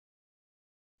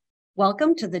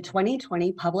Welcome to the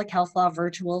 2020 Public Health Law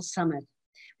Virtual Summit.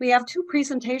 We have two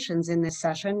presentations in this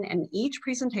session, and each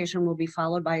presentation will be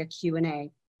followed by a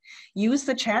Q&A. Use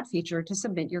the chat feature to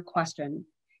submit your question.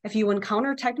 If you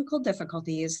encounter technical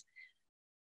difficulties,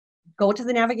 go to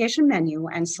the navigation menu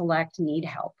and select Need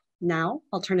Help. Now,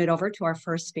 I'll turn it over to our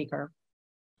first speaker.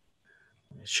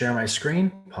 Share my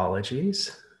screen,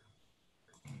 apologies.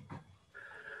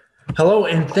 Hello,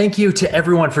 and thank you to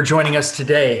everyone for joining us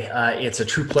today. It's a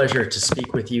true pleasure to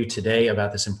speak with you today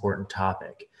about this important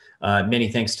topic. Many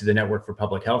thanks to the Network for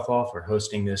Public Health Law for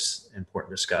hosting this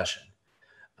important discussion.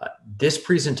 This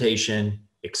presentation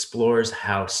explores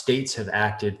how states have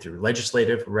acted through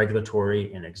legislative,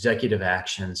 regulatory, and executive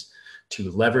actions to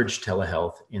leverage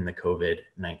telehealth in the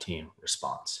COVID-19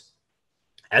 response.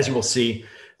 As you will see,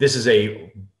 this is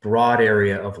a broad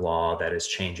area of law that is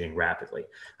changing rapidly.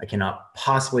 I cannot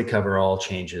possibly cover all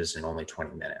changes in only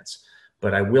 20 minutes,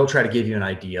 but I will try to give you an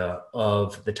idea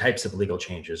of the types of legal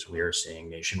changes we are seeing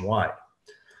nationwide.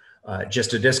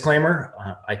 Just a disclaimer,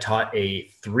 I taught a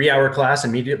 3-hour class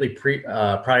immediately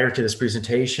prior to this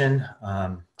presentation,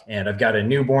 and I've got a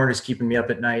newborn who's keeping me up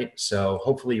at night, so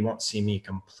hopefully you won't see me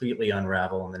completely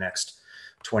unravel in the next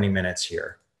 20 minutes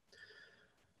here.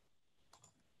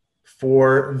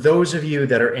 For those of you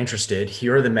that are interested,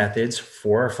 here are the methods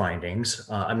for our findings.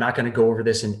 I'm not going to go over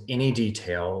this in any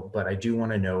detail, but I do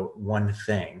want to note one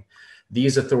thing.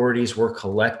 These authorities were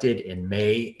collected in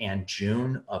May and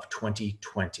June of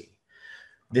 2020.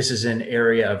 This is an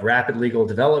area of rapid legal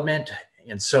development,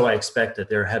 and so I expect that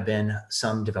there have been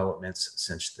some developments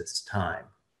since this time.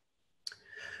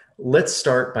 Let's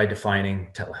start by defining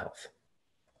telehealth.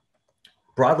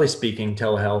 Broadly speaking,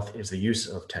 telehealth is the use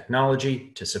of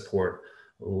technology to support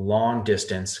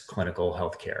long-distance clinical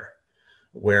healthcare,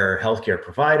 where healthcare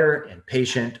provider and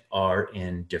patient are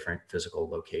in different physical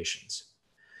locations.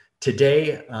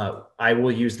 Today, I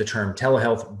will use the term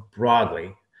telehealth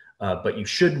broadly, but you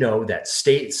should know that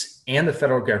states and the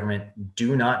federal government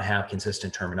do not have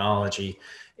consistent terminology,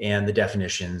 and the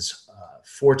definitions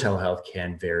for telehealth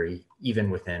can vary even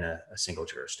within a single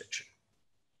jurisdiction.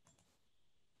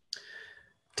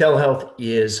 Telehealth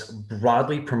is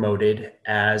broadly promoted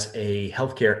as a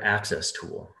healthcare access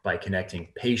tool by connecting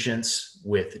patients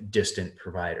with distant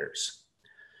providers.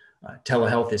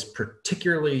 Telehealth is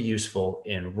particularly useful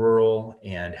in rural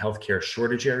and healthcare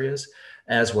shortage areas,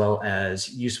 as well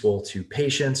as useful to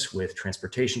patients with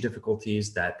transportation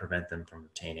difficulties that prevent them from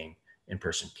obtaining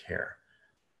in-person care.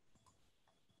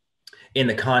 In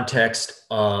the context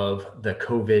of the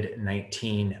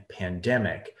COVID-19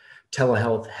 pandemic,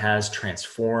 telehealth has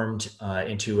transformed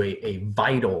into a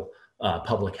vital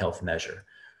public health measure.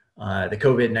 The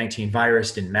COVID-19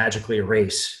 virus didn't magically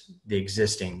erase the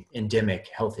existing endemic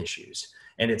health issues,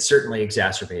 and it certainly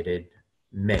exacerbated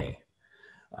many.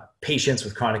 Patients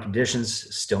with chronic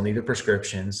conditions still need their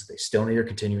prescriptions, they still need their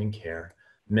continuing care.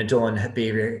 Mental and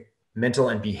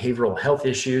behavioral health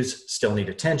issues still need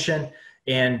attention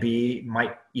and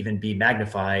might even be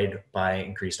magnified by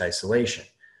increased isolation.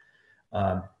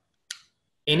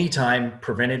 Anytime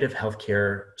preventative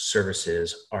healthcare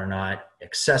services are not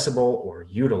accessible or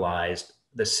utilized,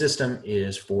 the system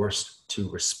is forced to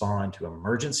respond to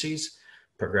emergencies,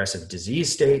 progressive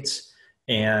disease states,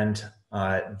 and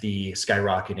the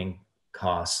skyrocketing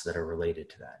costs that are related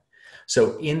to that.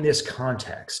 So in this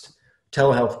context,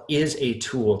 telehealth is a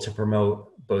tool to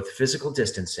promote both physical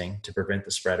distancing to prevent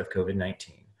the spread of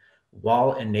COVID-19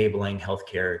 while enabling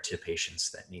healthcare to patients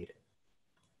that need it.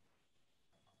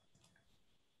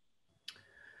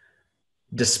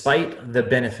 Despite the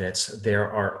benefits,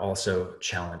 there are also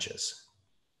challenges.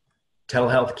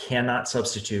 Telehealth cannot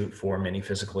substitute for many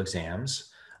physical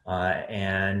exams,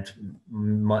 and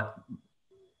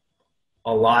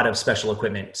a lot of special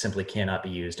equipment simply cannot be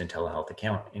used in telehealth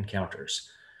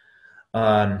encounters.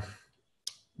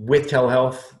 With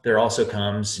telehealth, there also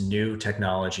comes new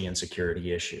technology and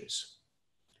security issues.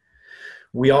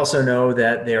 We also know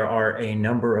that there are a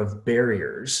number of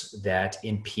barriers that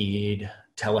impede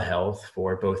telehealth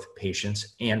for both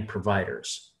patients and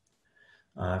providers.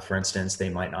 For instance, they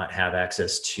might not have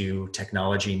access to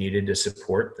technology needed to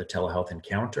support the telehealth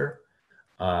encounter.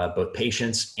 Both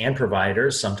patients and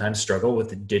providers sometimes struggle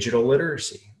with digital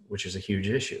literacy, which is a huge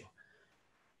issue.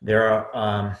 There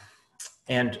are,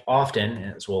 and often,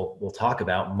 as we'll talk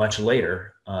about much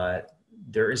later,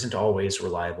 there isn't always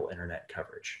reliable internet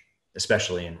coverage,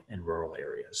 especially in rural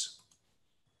areas.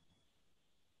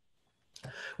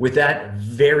 With that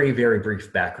very, very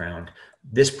brief background,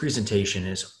 this presentation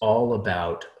is all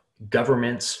about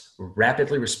governments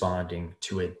rapidly responding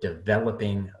to a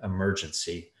developing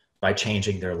emergency by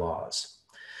changing their laws.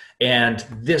 And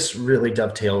this really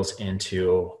dovetails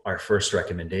into our first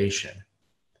recommendation.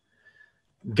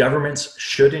 Governments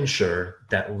should ensure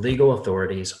that legal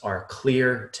authorities are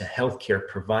clear to healthcare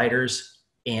providers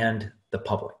and the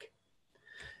public.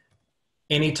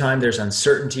 Anytime there's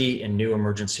uncertainty in new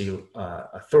emergency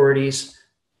authorities,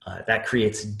 that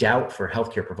creates doubt for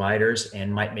healthcare providers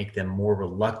and might make them more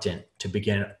reluctant to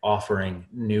begin offering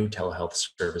new telehealth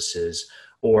services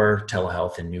or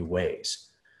telehealth in new ways.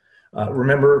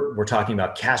 Remember, we're talking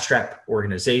about cash-strapped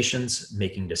organizations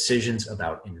making decisions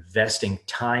about investing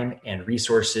time and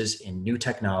resources in new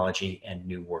technology and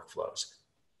new workflows.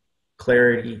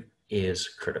 Clarity is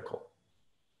critical.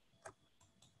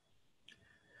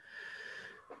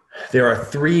 There are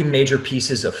three major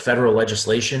pieces of federal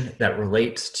legislation that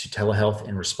relate to telehealth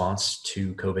in response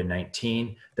to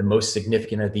COVID-19. The most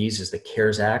significant of these is the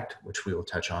CARES Act, which we will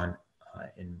touch on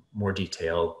in more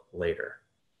detail later.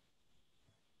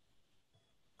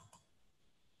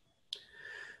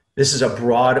 This is a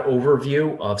broad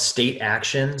overview of state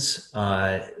actions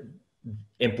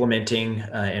implementing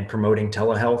and promoting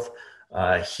telehealth.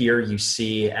 Here you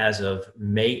see, as of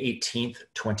May 18th,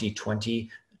 2020,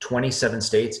 27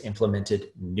 states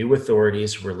implemented new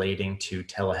authorities relating to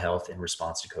telehealth in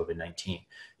response to COVID-19.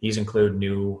 These include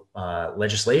new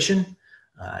legislation,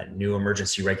 new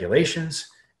emergency regulations,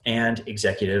 and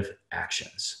executive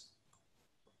actions.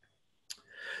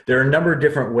 There are a number of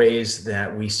different ways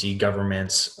that we see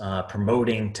governments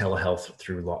promoting telehealth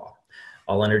through law.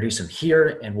 I'll introduce them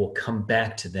here and we'll come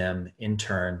back to them in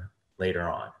turn later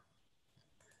on.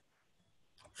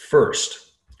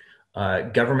 First,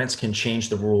 governments can change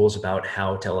the rules about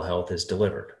how telehealth is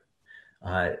delivered.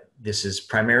 This is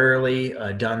primarily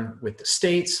done with the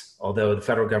states, although the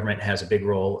federal government has a big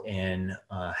role in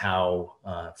how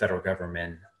federal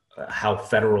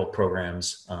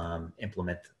programs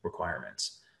implement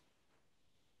requirements.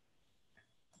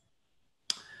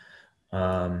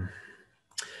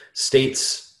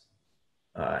 States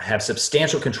have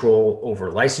substantial control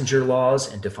over licensure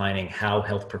laws and defining how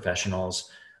health professionals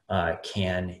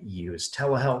can use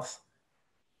telehealth.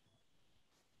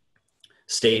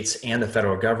 States and the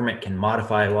federal government can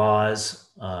modify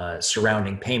laws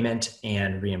surrounding payment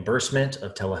and reimbursement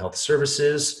of telehealth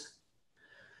services.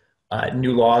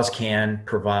 New laws can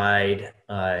provide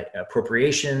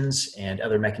appropriations and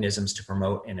other mechanisms to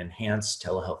promote and enhance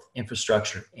telehealth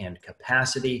infrastructure and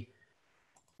capacity.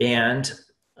 And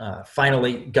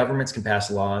finally, governments can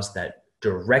pass laws that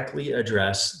directly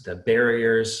address the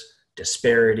barriers,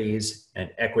 disparities, and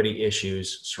equity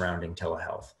issues surrounding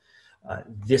telehealth.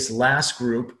 This last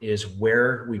group is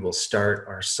where we will start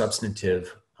our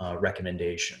substantive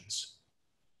recommendations.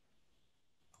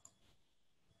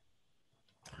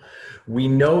 We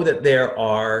know that there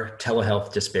are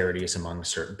telehealth disparities among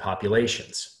certain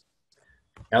populations.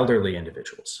 Elderly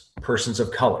individuals, persons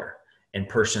of color, and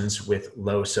persons with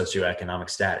low socioeconomic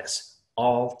status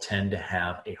all tend to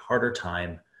have a harder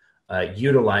time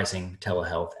utilizing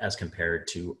telehealth as compared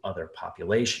to other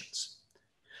populations.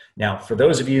 Now, for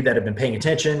those of you that have been paying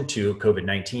attention to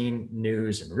COVID-19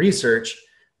 news and research,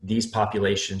 these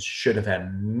populations should have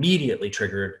immediately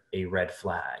triggered a red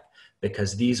flag,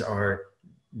 because these are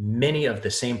many of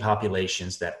the same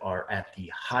populations that are at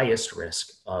the highest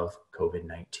risk of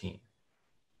COVID-19.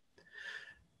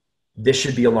 This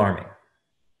should be alarming.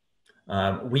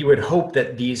 We would hope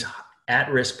that these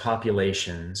at-risk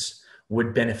populations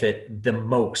would benefit the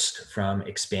most from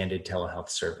expanded telehealth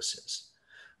services.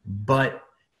 But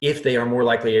if they are more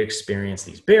likely to experience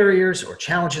these barriers or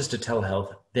challenges to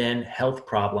telehealth, then health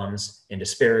problems and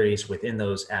disparities within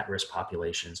those at-risk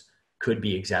populations could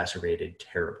be exacerbated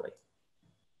terribly.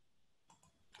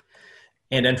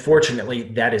 And unfortunately,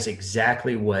 that is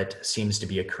exactly what seems to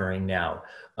be occurring now.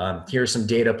 Here's some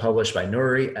data published by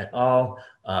Nouri et al.,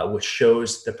 which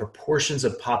shows the proportions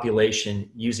of population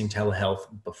using telehealth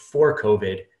before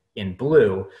COVID in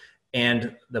blue,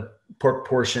 and the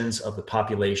proportions of the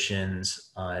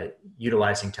populations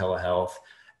utilizing telehealth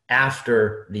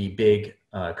after the big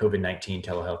COVID-19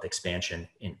 telehealth expansion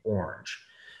in orange.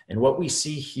 And what we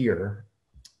see here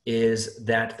is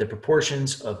that the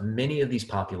proportions of many of these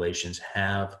populations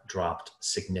have dropped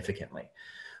significantly.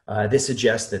 This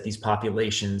suggests that these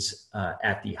populations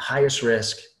at the highest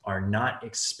risk are not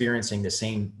experiencing the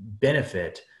same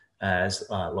benefit as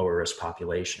lower risk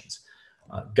populations.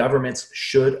 Governments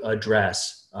should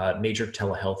address major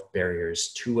telehealth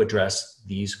barriers to address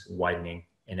these widening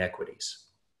inequities.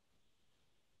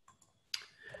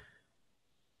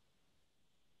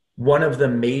 One of the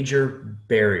major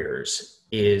barriers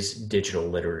is digital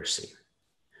literacy.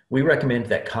 We recommend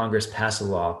that Congress pass a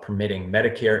law permitting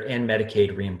Medicare and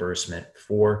Medicaid reimbursement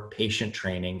for patient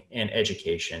training and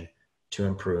education to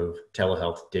improve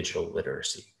telehealth digital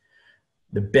literacy.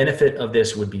 The benefit of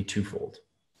this would be twofold.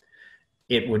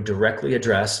 It would directly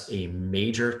address a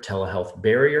major telehealth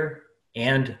barrier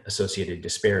and associated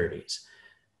disparities.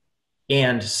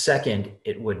 And second,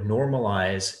 it would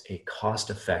normalize a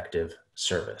cost-effective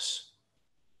service.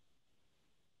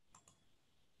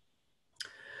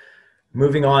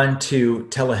 Moving on to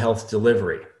telehealth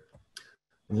delivery.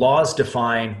 Laws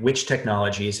define which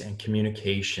technologies and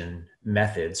communication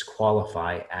methods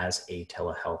qualify as a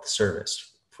telehealth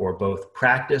service for both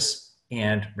practice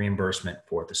and reimbursement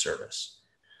for the service.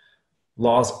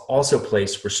 Laws also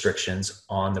place restrictions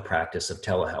on the practice of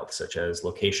telehealth, such as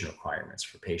location requirements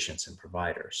for patients and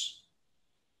providers.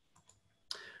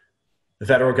 The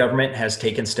federal government has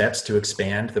taken steps to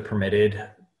expand the permitted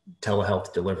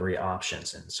telehealth delivery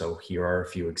options, and so here are a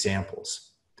few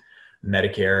examples.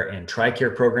 Medicare and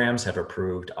TRICARE programs have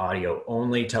approved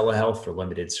audio-only telehealth for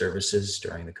limited services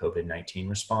during the COVID-19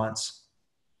 response.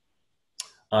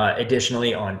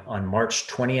 Additionally, on March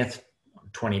 20th,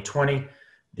 2020,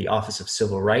 the Office of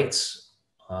Civil Rights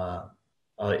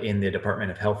in the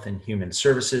Department of Health and Human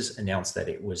Services announced that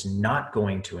it was not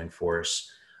going to enforce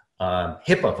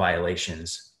HIPAA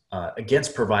violations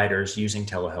against providers using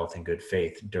telehealth in good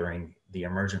faith during the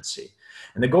emergency.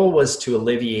 And the goal was to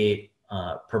alleviate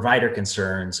provider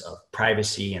concerns of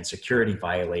privacy and security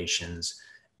violations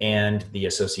and the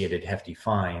associated hefty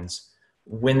fines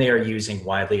when they are using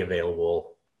widely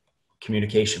available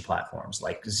communication platforms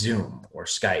like Zoom or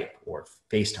Skype or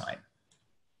FaceTime.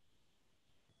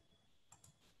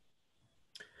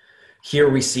 Here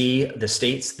we see the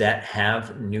states that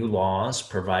have new laws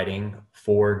providing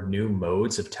for new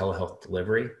modes of telehealth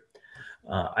delivery.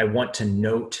 I want to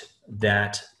note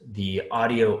that the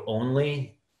audio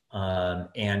only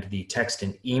and the text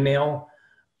and email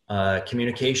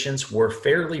communications were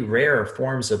fairly rare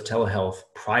forms of telehealth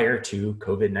prior to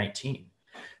COVID-19.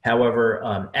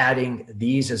 However, adding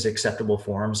these as acceptable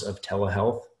forms of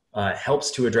telehealth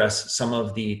helps to address some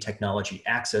of the technology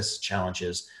access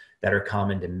challenges that are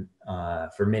common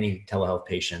for many telehealth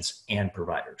patients and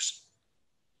providers.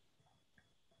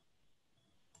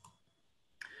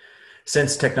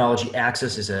 Since technology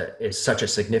access is such a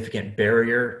significant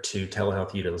barrier to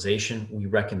telehealth utilization, we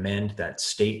recommend that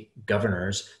state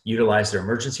governors utilize their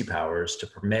emergency powers to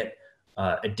permit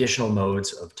additional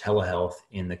modes of telehealth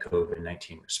in the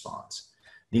COVID-19 response.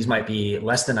 These might be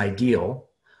less than ideal,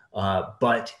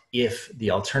 but if the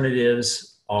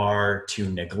alternatives are to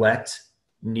neglect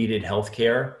needed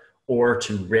healthcare or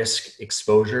to risk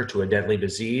exposure to a deadly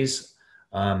disease,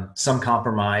 some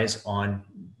compromise on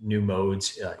new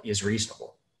modes is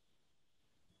reasonable.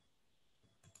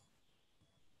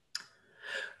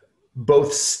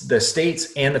 Both the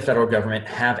states and the federal government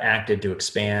have acted to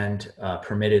expand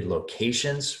permitted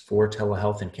locations for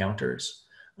telehealth encounters.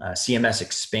 CMS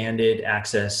expanded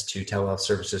access to telehealth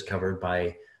services covered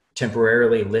by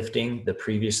temporarily lifting the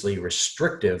previously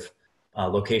restrictive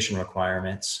location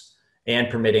requirements and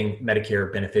permitting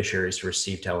Medicare beneficiaries to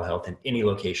receive telehealth in any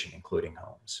location, including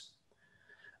homes.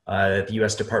 The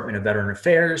U.S. Department of Veteran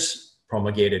Affairs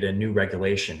promulgated a new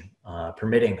regulation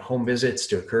permitting home visits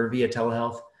to occur via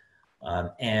telehealth.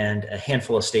 And a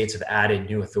handful of states have added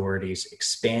new authorities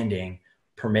expanding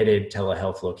permitted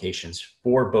telehealth locations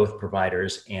for both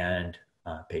providers and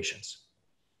patients.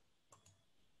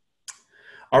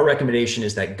 Our recommendation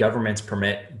is that governments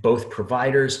permit both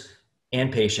providers and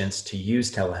patients to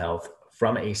use telehealth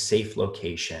from a safe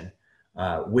location,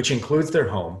 which includes their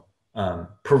home,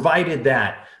 provided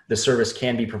that the service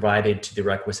can be provided to the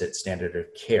requisite standard of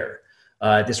care.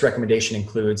 This recommendation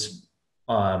includes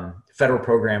federal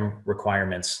program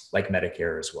requirements like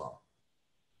Medicare as well.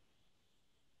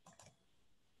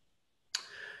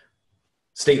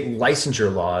 State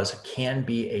licensure laws can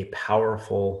be a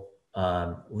powerful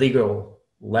legal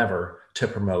lever to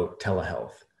promote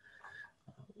telehealth.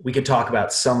 We could talk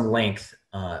about some length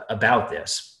about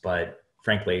this, but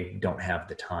frankly, don't have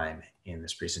the time in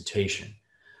this presentation.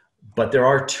 But there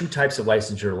are two types of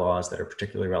licensure laws that are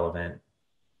particularly relevant.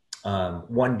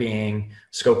 One being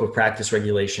scope of practice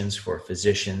regulations for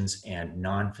physicians and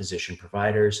non-physician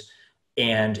providers,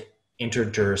 and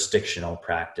interjurisdictional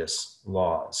practice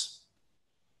laws.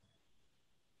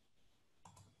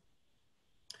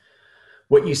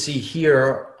 What you see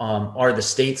here are the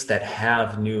states that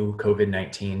have new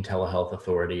COVID-19 telehealth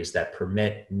authorities that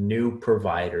permit new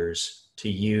providers to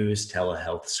use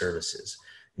telehealth services.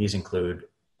 These include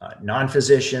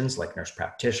non-physicians like nurse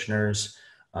practitioners,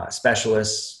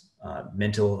 specialists,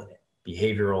 mental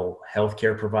behavioral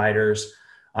healthcare providers,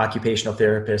 occupational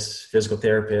therapists, physical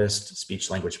therapists, speech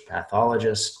language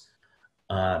pathologists.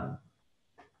 But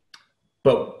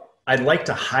I'd like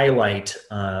to highlight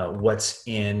what's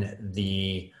in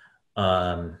the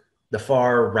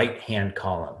far right-hand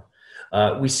column.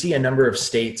 We see a number of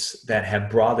states that have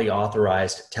broadly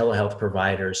authorized telehealth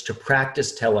providers to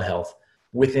practice telehealth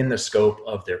within the scope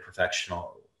of their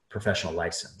professional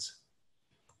license.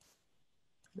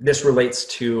 This relates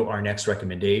to our next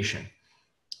recommendation.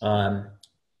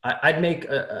 I'd make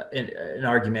an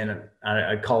argument,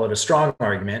 I'd call it a strong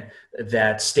argument,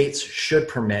 that states should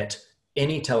permit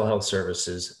any telehealth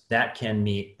services that can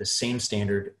meet the same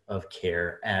standard of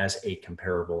care as a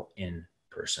comparable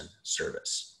in-person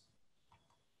service.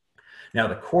 Now,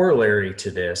 the corollary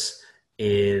to this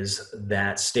is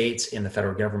that states in the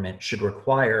federal government should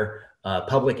require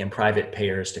public and private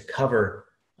payers to cover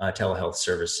telehealth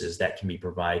services that can be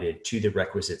provided to the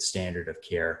requisite standard of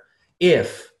care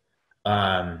if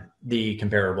the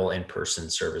comparable in-person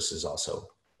service is also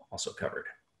covered.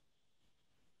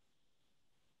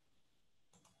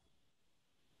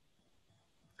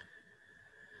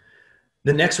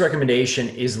 The next recommendation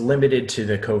is limited to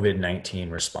the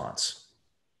COVID-19 response,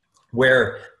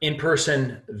 where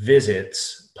in-person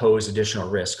visits pose additional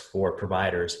risk for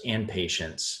providers and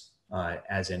patients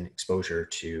as in exposure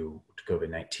to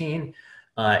COVID-19,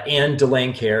 and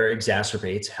delaying care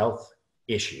exacerbates health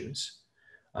issues.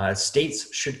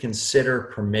 States should consider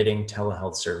permitting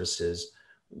telehealth services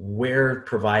where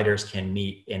providers can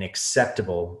meet an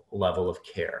acceptable level of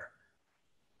care.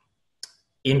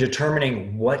 In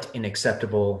determining what an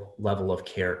acceptable level of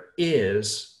care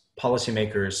is,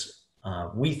 policymakers,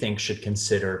 we think, should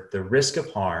consider the risk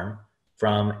of harm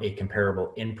from a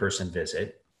comparable in-person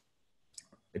visit,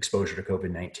 exposure to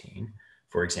COVID-19,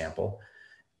 for example,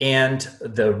 and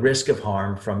the risk of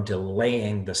harm from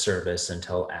delaying the service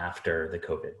until after the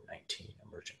COVID-19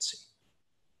 emergency.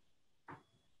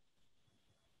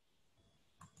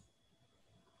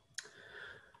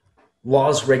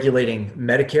 Laws regulating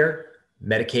Medicare,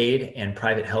 Medicaid, and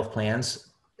private health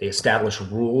plans, they establish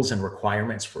rules and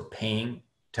requirements for paying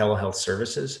telehealth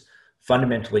services,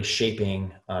 fundamentally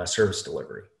shaping service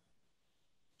delivery.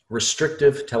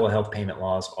 Restrictive telehealth payment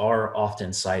laws are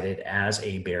often cited as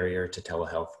a barrier to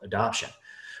telehealth adoption.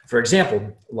 For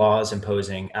example, laws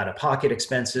imposing out-of-pocket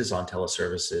expenses on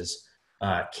teleservices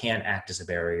can act as a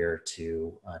barrier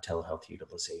to telehealth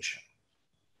utilization.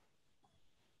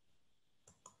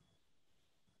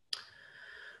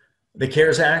 The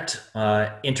CARES Act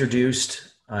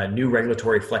introduced new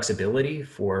regulatory flexibility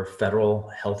for federal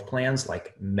health plans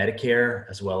like Medicare,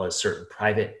 as well as certain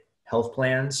private health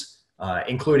plans,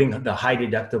 including the high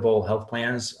deductible health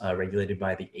plans regulated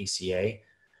by the ACA.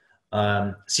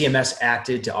 CMS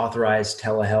acted to authorize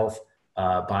telehealth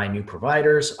by new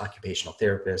providers, occupational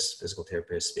therapists, physical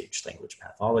therapists, speech language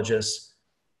pathologists.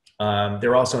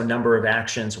 There are also a number of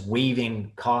actions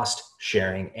waiving cost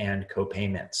sharing and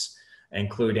co-payments,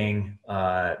 including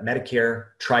Medicare,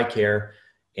 TRICARE,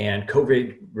 and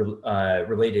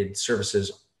COVID-related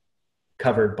services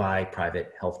covered by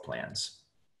private health plans.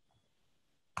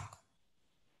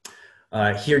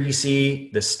 Here you see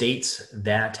the states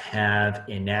that have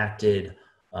enacted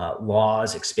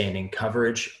laws expanding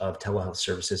coverage of telehealth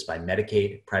services by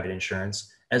Medicaid, private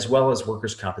insurance, as well as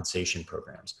workers' compensation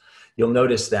programs. You'll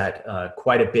notice that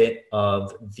quite a bit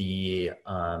of the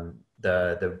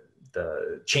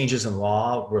changes in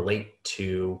law relate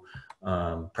to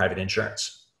private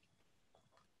insurance,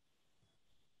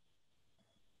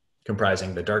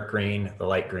 comprising the dark green, the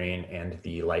light green, and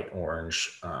the light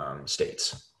orange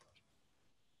states.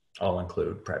 All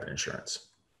include private insurance.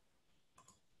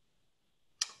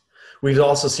 We've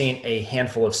also seen a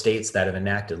handful of states that have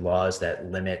enacted laws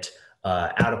that limit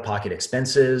out-of-pocket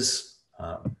expenses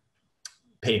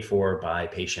paid for by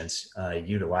patients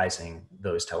utilizing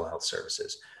those telehealth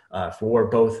services for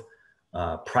both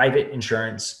private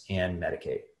insurance and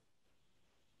Medicaid.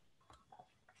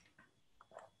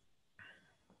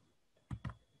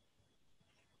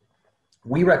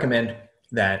 We recommend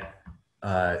that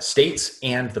states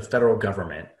and the federal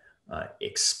government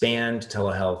expand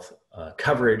telehealth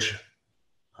coverage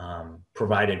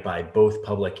provided by both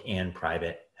public and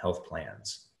private health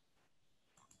plans.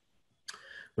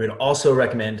 We'd also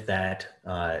recommend that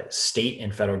state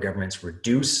and federal governments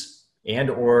reduce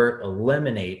and or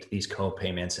eliminate these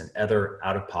co-payments and other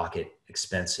out-of-pocket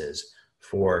expenses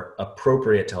for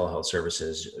appropriate telehealth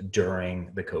services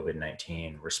during the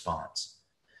COVID-19 response.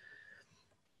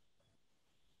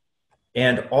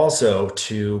 And also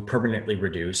to permanently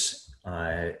reduce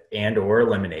and or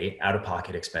eliminate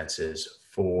out-of-pocket expenses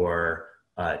for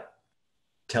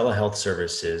telehealth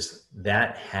services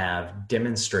that have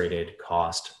demonstrated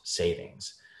cost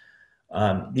savings.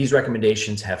 These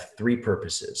recommendations have three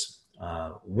purposes.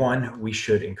 One, we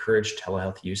should encourage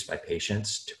telehealth use by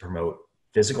patients to promote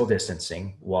physical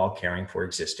distancing while caring for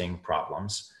existing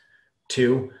problems.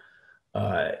 Two,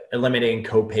 eliminating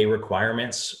copay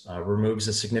requirements removes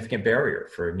a significant barrier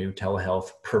for new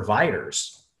telehealth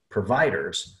providers,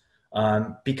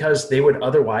 because they would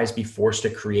otherwise be forced to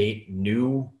create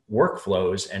new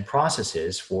workflows and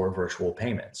processes for virtual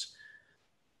payments.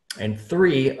 And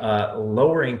three,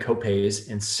 lowering copays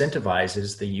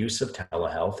incentivizes the use of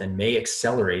telehealth and may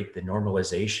accelerate the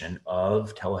normalization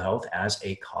of telehealth as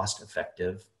a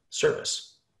cost-effective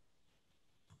service.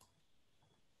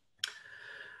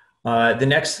 The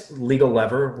next legal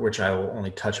lever, which I will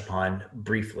only touch upon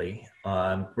briefly,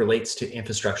 relates to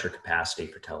infrastructure capacity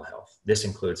for telehealth. This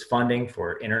includes funding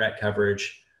for internet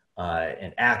coverage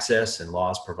and access, and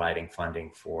laws providing funding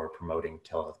for promoting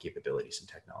telehealth capabilities and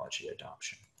technology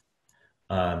adoption.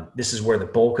 This is where the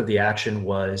bulk of the action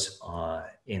was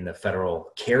in the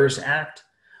Federal CARES Act.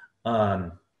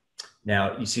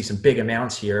 Now, you see some big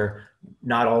amounts here.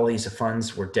 Not all these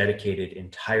funds were dedicated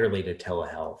entirely to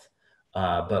telehealth.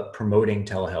 But promoting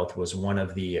telehealth was one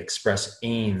of the express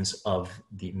aims of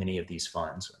many of these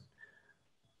funds.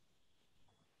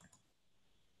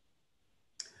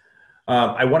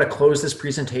 I want to close this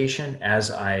presentation as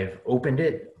I've opened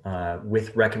it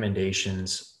with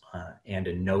recommendations and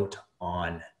a note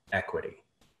on equity.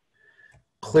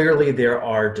 Clearly, there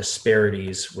are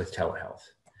disparities with telehealth.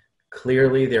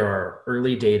 Clearly, there are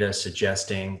early data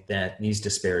suggesting that these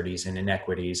disparities and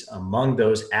inequities among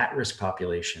those at-risk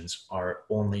populations are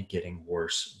only getting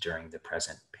worse during the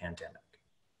present pandemic.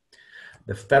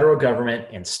 The federal government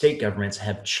and state governments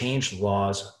have changed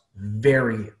laws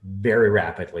very, very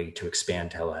rapidly to expand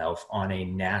telehealth on a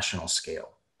national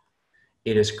scale.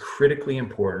 It is critically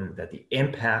important that the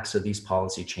impacts of these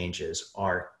policy changes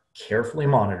are carefully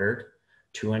monitored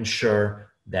to ensure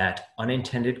that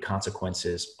unintended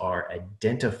consequences are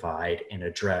identified and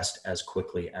addressed as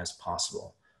quickly as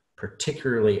possible,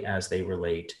 particularly as they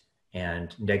relate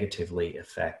and negatively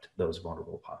affect those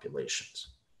vulnerable populations.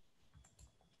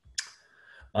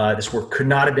 This work could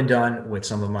not have been done with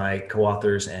some of my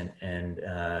co-authors and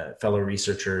fellow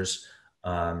researchers,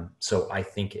 so I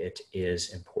think it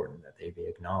is important that they be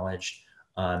acknowledged.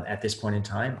 At this point in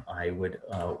time, I would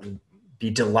be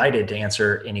delighted to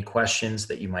answer any questions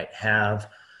that you might have.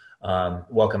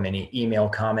 Welcome any email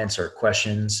comments or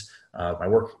questions. My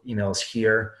work email is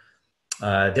here.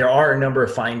 There are a number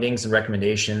of findings and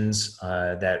recommendations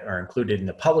that are included in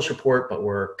the published report, but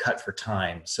were cut for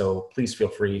time. So please feel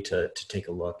free to take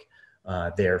a look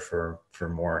there for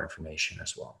more information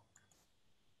as well.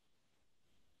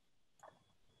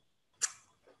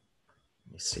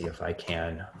 Let me see if I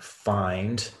can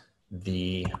find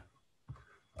the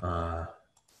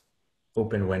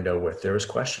open window with those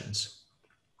questions.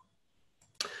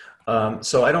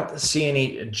 So I don't see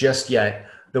any just yet.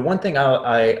 The one thing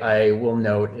I will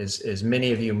note is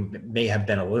many of you may have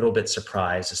been a little bit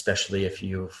surprised, especially if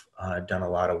you've done a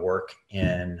lot of work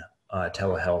in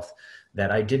telehealth,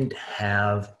 that I didn't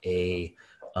have a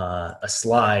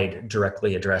slide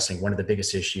directly addressing one of the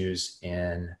biggest issues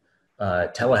in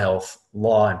telehealth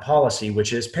law and policy,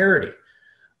 which is parity.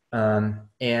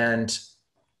 And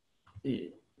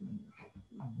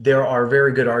there are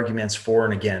very good arguments for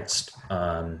and against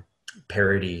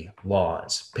parity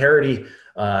laws. Parity,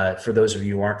 for those of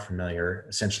you who aren't familiar,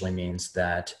 essentially means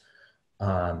that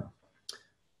the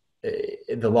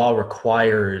law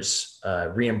requires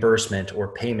reimbursement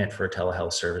or payment for a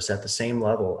telehealth service at the same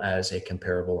level as a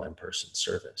comparable in-person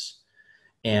service.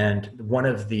 And one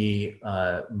of the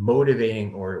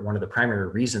motivating, or one of the primary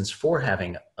reasons for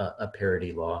having a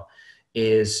parity law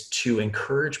is to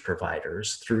encourage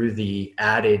providers through the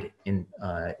added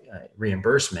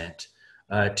reimbursement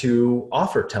to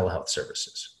offer telehealth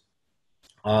services.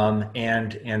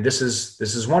 And this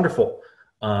is wonderful.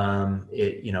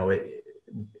 It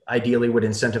ideally would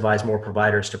incentivize more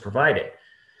providers to provide it.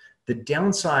 The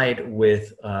downside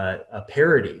with a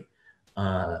parity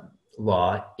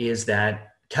law is that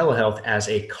telehealth as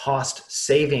a cost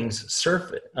savings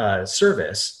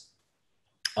service,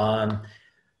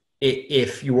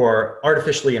 if you are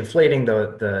artificially inflating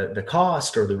the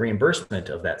cost or the reimbursement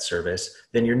of that service,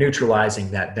 then you're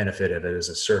neutralizing that benefit of it as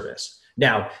a service.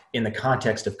 Now, in the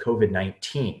context of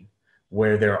COVID-19,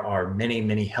 where there are many,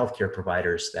 many healthcare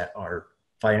providers that are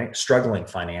struggling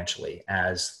financially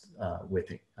as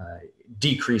with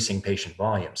decreasing patient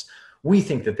volumes, we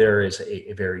think that there is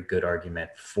a very good argument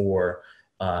for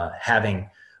having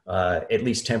at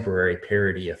least temporary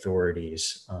parity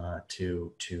authorities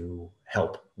to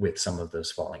help with some of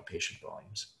those falling patient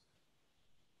volumes.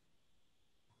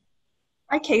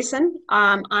 Hi, Cason.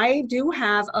 I do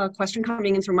have a question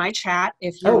coming in through my chat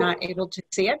if you're not able to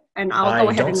see it, and I'll go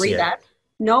ahead and read that.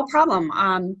 No problem.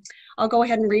 I'll go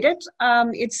ahead and read it.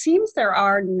 It seems there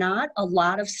are not a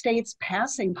lot of states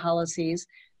passing policies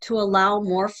to allow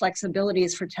more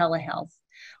flexibilities for telehealth.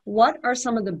 What are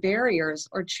some of the barriers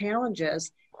or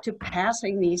challenges to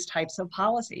passing these types of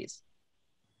policies?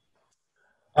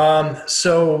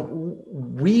 So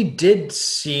we did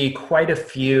see quite a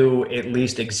few, at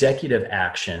least executive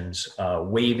actions,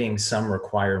 waiving some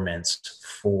requirements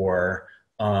for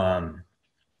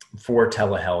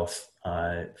telehealth,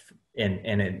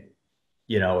 in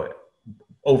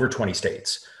over 20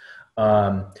 states.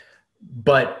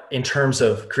 But in terms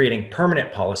of creating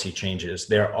permanent policy changes,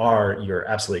 you're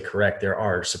absolutely correct, there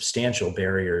are substantial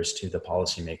barriers to the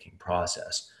policymaking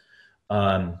process.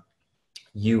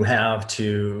 You have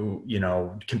to,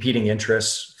 competing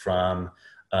interests from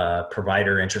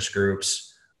provider interest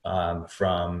groups,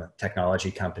 from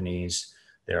technology companies.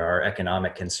 There are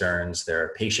economic concerns. There are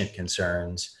patient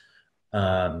concerns.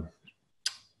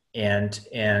 And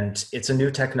it's a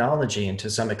new technology. And to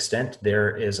some extent,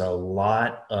 there is a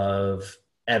lot of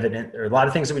evidence, or a lot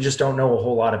of things that we just don't know a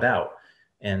whole lot about.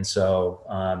 And so,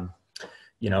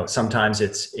 sometimes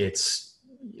it's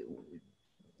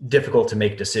difficult to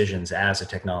make decisions as the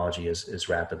technology is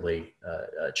rapidly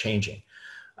changing.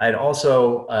 I'd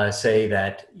also say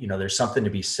that, there's something to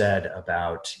be said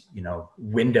about,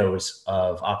 windows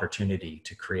of opportunity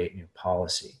to create new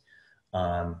policy.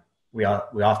 We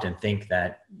often think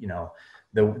that,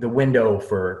 the window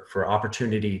for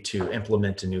opportunity to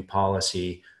implement a new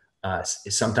policy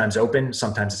is sometimes open,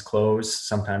 sometimes it's closed,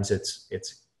 sometimes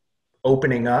it's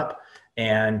opening up.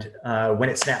 And when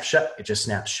it snaps shut, it just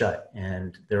snaps shut.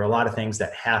 And there are a lot of things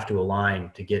that have to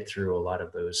align to get through a lot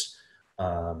of those,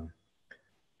 to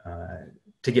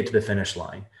get to the finish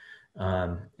line.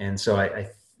 And so I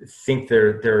think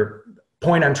the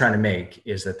point I'm trying to make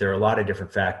is that there are a lot of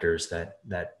different factors that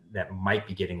might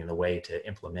be getting in the way to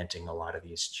implementing a lot of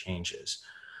these changes.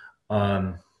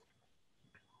 Hopefully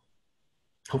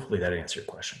that answered your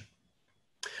question.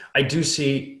 I do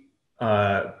see.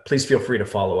 Please feel free to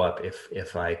follow up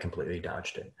if I completely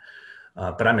dodged it.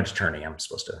 But I'm an attorney. I'm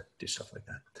supposed to do stuff like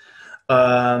that.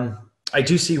 I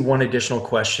do see one additional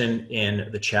question in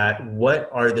the chat. What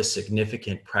are the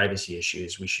significant privacy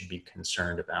issues we should be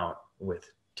concerned about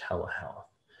with telehealth?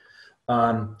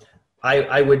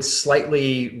 I would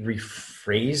slightly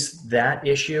rephrase that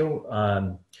issue.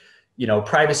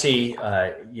 Privacy,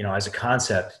 as a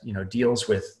concept, deals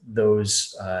with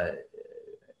those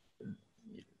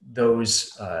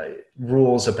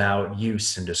rules about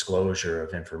use and disclosure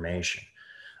of information.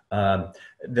 I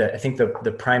think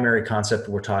the primary concept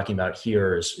we're talking about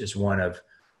here is one of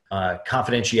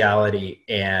confidentiality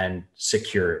and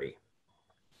security,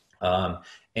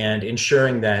 and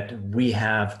ensuring that we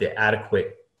have the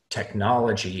adequate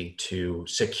technology to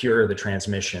secure the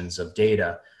transmissions of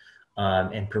data,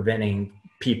 and preventing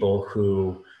people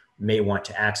who may want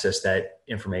to access that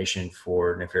information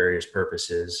for nefarious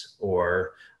purposes,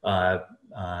 or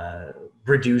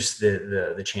reduce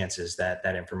the chances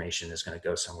that information is going to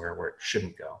go somewhere where it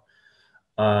shouldn't go.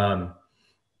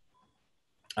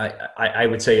 I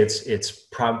would say it's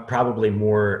probably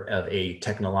more of a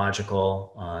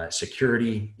technological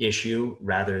security issue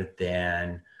rather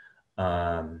than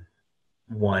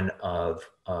one of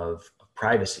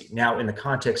privacy. Now, in the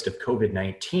context of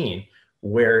COVID-19,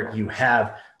 where you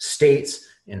have states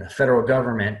and the federal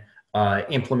government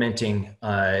implementing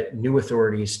new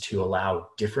authorities to allow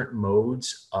different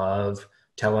modes of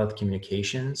telehealth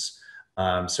communications.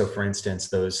 So for instance,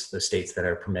 the states that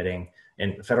are permitting,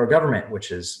 and the federal government,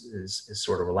 which is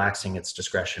sort of relaxing its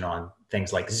discretion on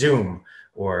things like Zoom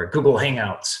or Google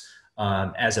Hangouts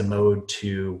as a mode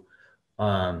to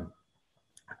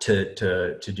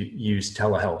use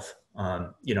telehealth.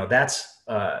 That's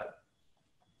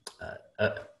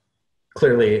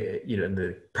clearly,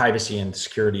 the privacy and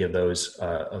security of those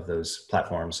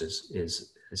platforms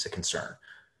is a concern.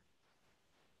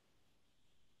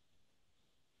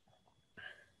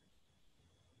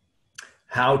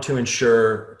 How to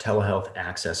ensure telehealth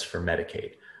access for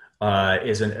Medicaid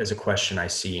is a question I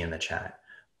see in the chat.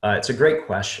 It's a great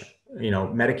question.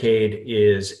 Medicaid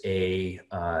is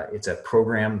it's a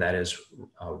program that is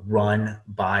run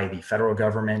by the federal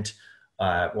government.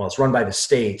 It's run by the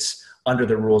states under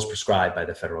the rules prescribed by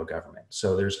the federal government.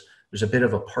 So there's a bit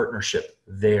of a partnership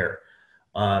there.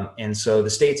 And so the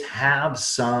states have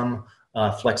some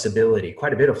flexibility,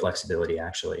 quite a bit of flexibility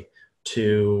actually,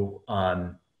 to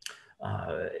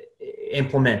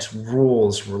implement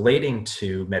rules relating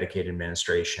to Medicaid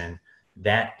administration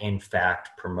that in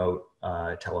fact promote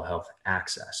telehealth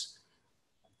access.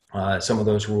 Some of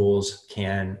those rules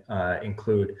can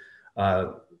include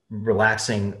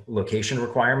relaxing location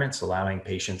requirements, allowing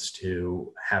patients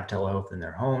to have telehealth in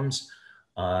their homes.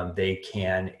 They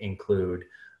can include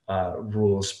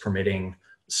rules permitting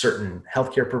certain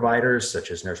healthcare providers, such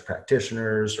as nurse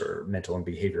practitioners or mental and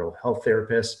behavioral health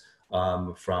therapists,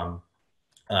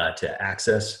 to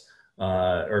access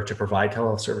or to provide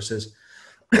telehealth services.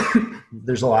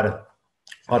 There's a lot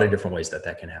of different ways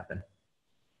that can happen.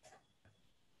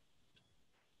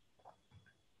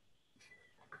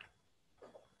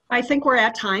 I think we're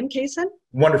at time, Cason.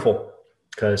 Wonderful,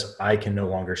 because I can no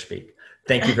longer speak.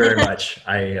 Thank you very much.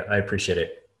 I appreciate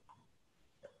it.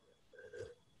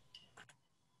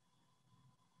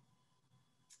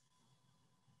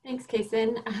 Thanks,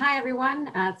 Cason. Hi, everyone.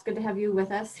 It's good to have you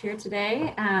with us here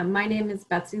today. My name is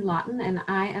Betsy Lawton, and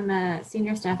I am a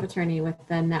senior staff attorney with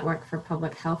the Network for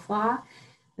Public Health Law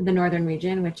in the Northern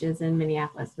Region, which is in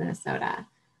Minneapolis, Minnesota.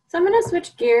 So I'm going to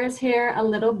switch gears here a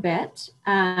little bit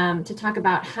to talk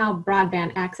about how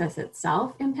broadband access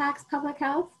itself impacts public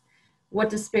health, what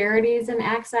disparities in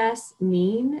access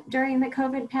mean during the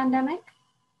COVID pandemic,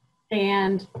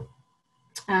 and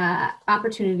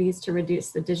opportunities to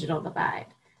reduce the digital divide.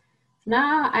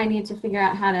 Now I need to figure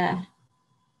out how to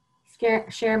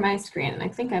share my screen, and I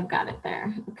think I've got it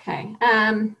there. Okay.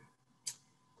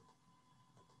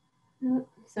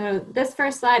 So this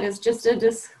first slide is just a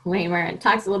disclaimer. It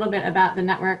talks a little bit about the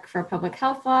Network for Public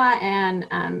Health Law and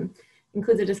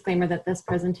includes a disclaimer that this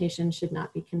presentation should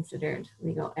not be considered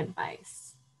legal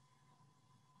advice.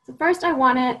 So first I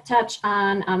want to touch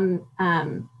on,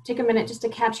 take a minute just to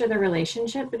capture the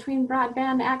relationship between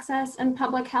broadband access and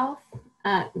public health.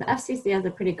 The FCC has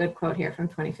a pretty good quote here from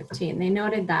 2015. They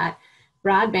noted that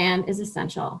broadband is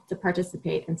essential to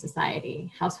participate in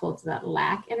society. Households that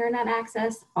lack internet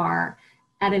access are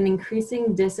at an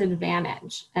increasing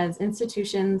disadvantage as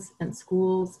institutions and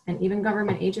schools and even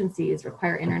government agencies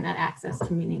require internet access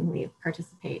to meaningfully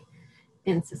participate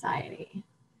in society.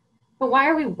 But why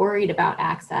are we worried about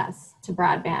access to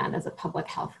broadband as a public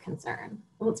health concern?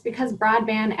 Well, it's because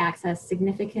broadband access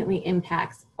significantly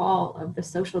impacts all of the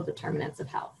social determinants of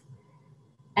health.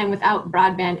 And without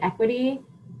broadband equity,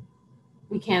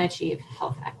 we can't achieve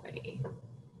health equity.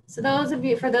 So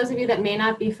for those of you that may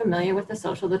not be familiar with the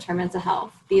social determinants of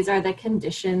health, these are the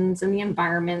conditions and the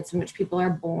environments in which people are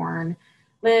born,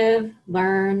 live,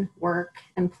 learn, work,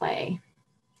 and play.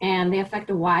 And they affect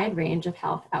a wide range of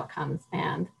health outcomes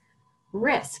and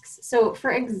risks. So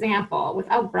for example,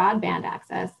 without broadband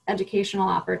access, educational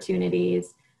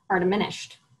opportunities are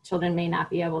diminished. Children may not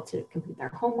be able to complete their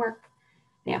homework.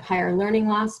 They have higher learning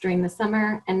loss during the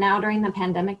summer, and now during the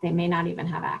pandemic, they may not even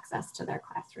have access to their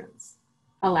classrooms.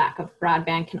 A lack of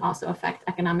broadband can also affect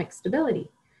economic stability.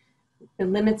 It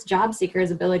limits job seekers'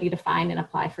 ability to find and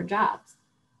apply for jobs.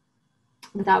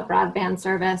 Without broadband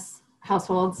service,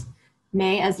 households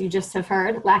may, as you just have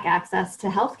heard, lack access to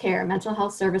healthcare, mental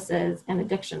health services, and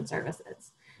addiction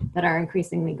services that are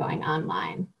increasingly going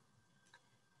online.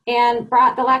 And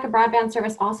the lack of broadband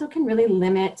service also can really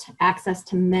limit access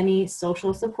to many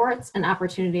social supports and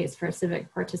opportunities for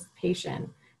civic participation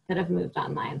that have moved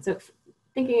online. So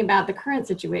thinking about the current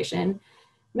situation,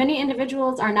 many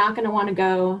individuals are not going to want to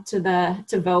go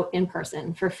to vote in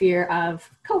person for fear of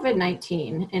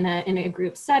COVID-19 in a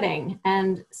group setting.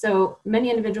 And so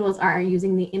many individuals are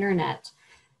using the internet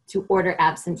to order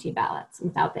absentee ballots.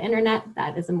 Without the internet,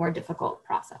 that is a more difficult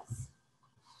process.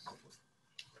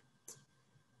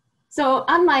 So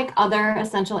unlike other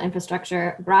essential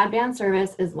infrastructure, broadband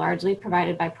service is largely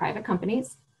provided by private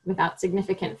companies without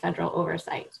significant federal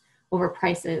oversight over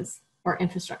prices or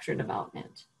infrastructure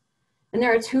development. And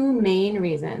there are two main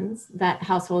reasons that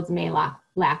households may lack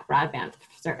broadband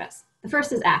service. The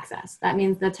first is access. That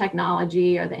means the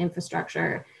technology or the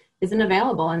infrastructure isn't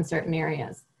available in certain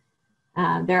areas.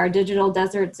 There are digital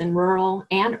deserts in rural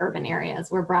and urban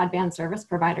areas where broadband service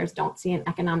providers don't see an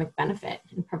economic benefit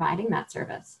in providing that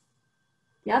service.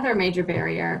 The other major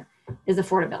barrier is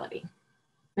affordability.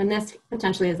 And this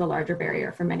potentially is a larger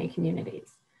barrier for many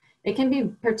communities. It can be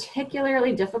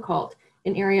particularly difficult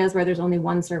in areas where there's only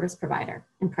one service provider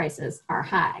and prices are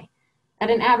high. At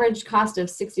an average cost of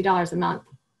 $60 a month,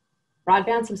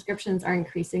 broadband subscriptions are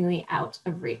increasingly out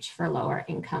of reach for lower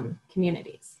income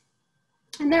communities.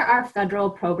 And there are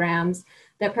federal programs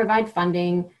that provide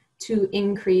funding to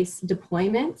increase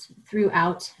deployment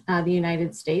throughout the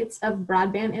United States of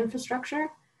broadband infrastructure.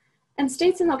 And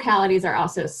states and localities are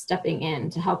also stepping in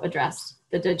to help address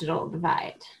the digital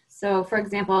divide. So for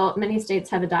example, many states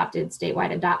have adopted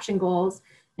statewide adoption goals.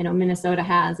 I know Minnesota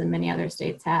has and many other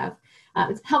states have.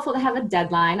 It's helpful to have a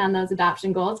deadline on those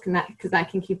adoption goals because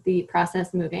that can keep the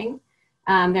process moving.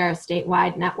 There are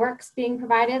statewide networks being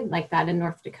provided like that in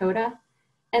North Dakota.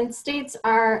 And states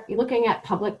are looking at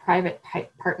public-private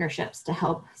partnerships to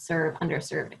help serve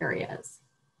underserved areas.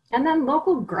 And then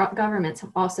local governments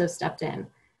have also stepped in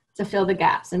to fill the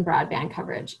gaps in broadband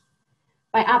coverage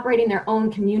by operating their own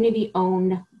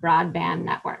community-owned broadband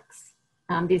networks.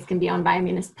 These can be owned by a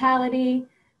municipality,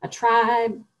 a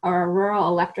tribe, or a rural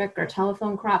electric or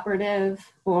telephone cooperative,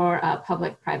 or a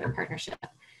public-private partnership.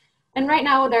 And right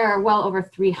now there are well over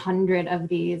 300 of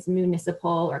these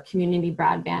municipal or community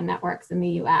broadband networks in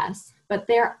the US, but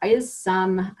there is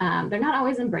some, they're not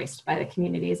always embraced by the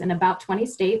communities. In about 20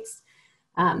 states,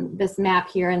 this map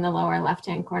here in the lower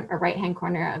left-hand corner or right-hand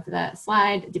corner of the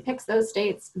slide depicts those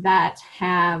states that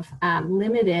have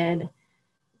limited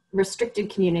restricted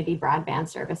community broadband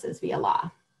services via law.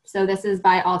 So this is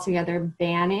by altogether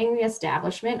banning the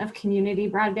establishment of community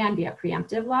broadband via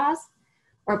preemptive laws,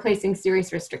 or placing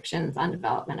serious restrictions on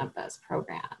development of those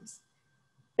programs.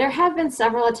 There have been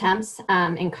several attempts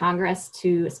in Congress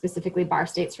to specifically bar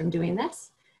states from doing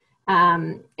this.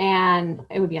 And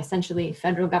it would be essentially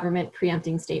federal government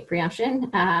preempting state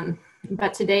preemption.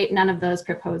 But to date, none of those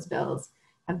proposed bills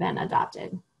have been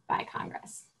adopted by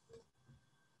Congress.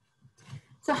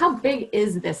 So how big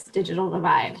is this digital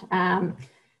divide?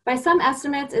 By some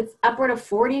estimates, it's upward of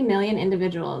 40 million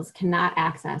individuals cannot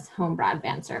access home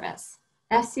broadband service.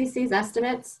 FCC's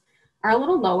estimates are a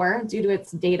little lower due to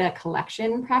its data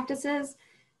collection practices,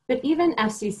 but even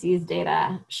FCC's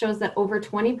data shows that over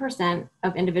 20%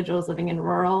 of individuals living in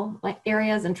rural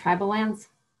areas and tribal lands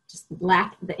just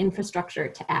lack the infrastructure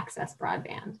to access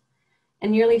broadband.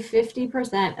 And nearly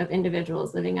 50% of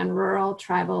individuals living on rural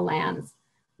tribal lands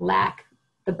lack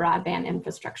the broadband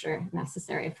infrastructure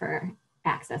necessary for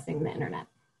accessing the internet.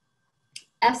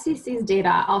 FCC's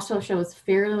data also shows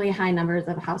fairly high numbers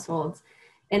of households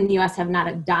in the US have not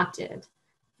adopted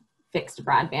fixed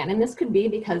broadband. And this could be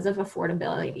because of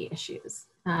affordability issues.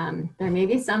 There may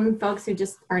be some folks who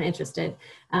just aren't interested,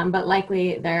 but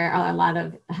likely there are a lot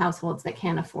of households that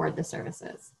can't afford the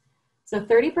services. So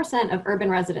 30% of urban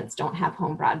residents don't have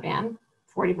home broadband,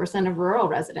 40% of rural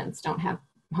residents don't have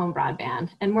home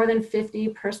broadband, and more than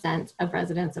 50% of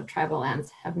residents of tribal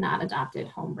lands have not adopted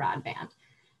home broadband.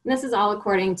 And this is all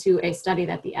according to a study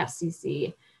that the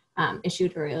FCC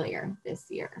issued earlier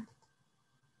this year.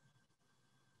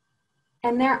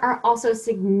 And there are also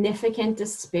significant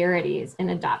disparities in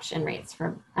adoption rates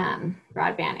for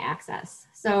broadband access.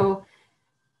 So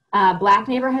Black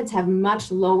neighborhoods have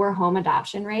much lower home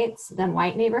adoption rates than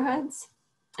white neighborhoods,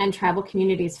 and tribal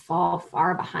communities fall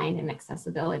far behind in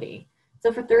accessibility.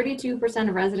 So for 32%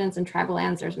 of residents in tribal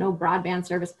lands, there's no broadband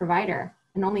service provider,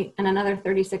 and another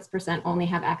 36% only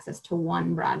have access to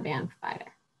one broadband provider.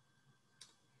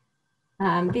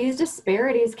 These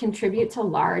disparities contribute to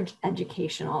large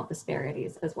educational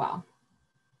disparities as well.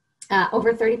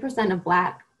 Over 30% of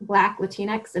Black,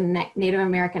 Latinx, and Native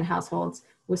American households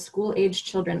with school-aged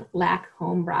children lack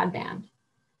home broadband.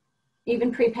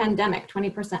 Even pre-pandemic,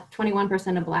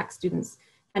 21% of Black students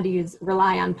had to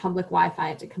rely on public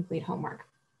Wi-Fi to complete homework.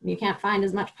 You can't find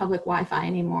as much public Wi-Fi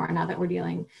anymore now that we're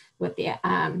dealing with the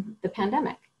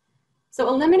pandemic. So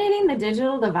eliminating the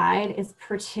digital divide is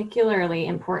particularly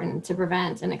important to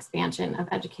prevent an expansion of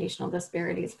educational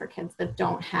disparities for kids that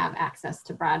don't have access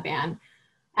to broadband,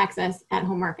 access at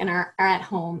homework, and are at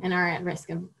home and are at risk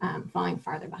of falling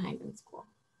farther behind in school.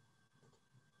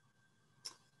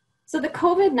 So the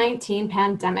COVID-19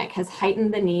 pandemic has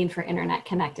heightened the need for internet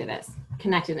connectedness.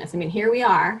 I mean, here we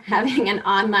are having an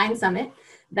online summit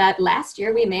that last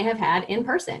year we may have had in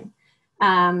person.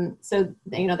 So,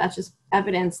 you know, that's just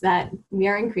evidence that we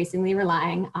are increasingly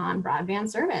relying on broadband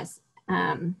services.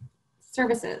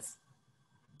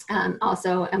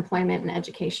 Also, employment and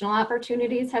educational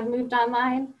opportunities have moved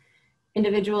online.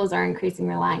 Individuals are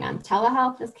increasingly relying on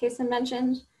telehealth, as Cason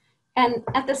mentioned. And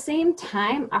at the same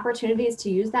time, opportunities to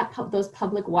use those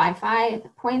public Wi-Fi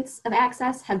points of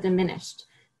access have diminished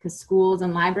because schools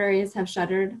and libraries have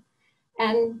shuttered.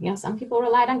 And you know, some people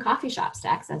relied on coffee shops to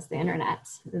access the internet.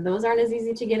 Those aren't as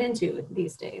easy to get into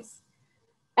these days.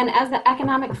 And as the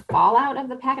economic fallout of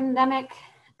the pandemic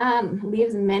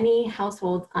leaves many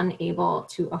households unable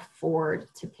to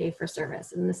afford to pay for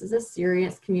service. And this is a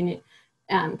serious community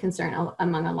concern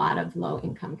among a lot of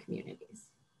low-income communities.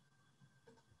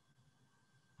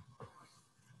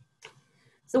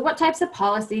 So what types of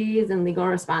policies and legal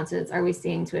responses are we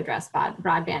seeing to address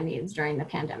broadband needs during the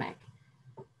pandemic?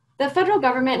 The federal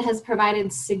government has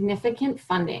provided significant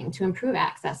funding to improve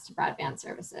access to broadband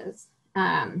services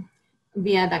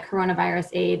via the Coronavirus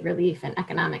Aid, Relief, and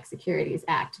Economic Securities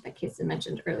Act that Cason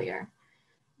mentioned earlier.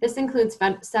 This includes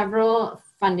several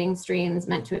funding streams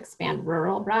meant to expand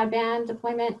rural broadband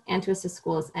deployment and to assist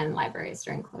schools and libraries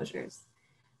during closures.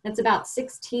 That's about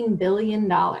 $16 billion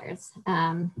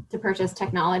to purchase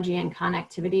technology and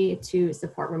connectivity to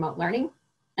support remote learning,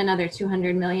 another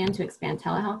 $200 million to expand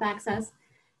telehealth access,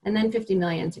 and then $50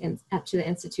 million to the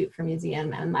Institute for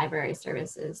Museum and Library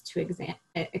Services to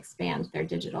expand their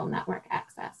digital network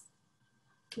access.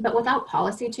 But without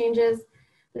policy changes,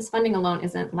 this funding alone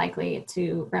isn't likely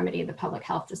to remedy the public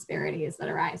health disparities that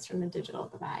arise from the digital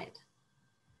divide.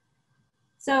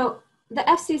 So the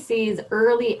FCC's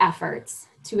early efforts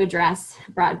to address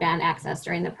broadband access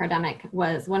during the pandemic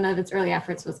one of its early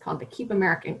efforts was called the Keep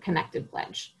America Connected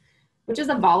Pledge, which is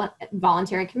a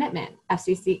voluntary commitment.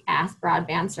 FCC asked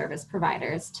broadband service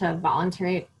providers to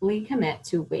voluntarily commit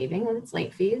to waiving its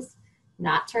late fees,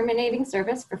 not terminating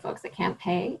service for folks that can't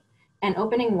pay, and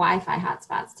opening Wi-Fi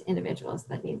hotspots to individuals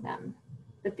that need them.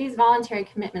 But these voluntary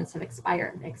commitments have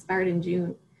expired. They expired in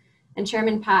June. And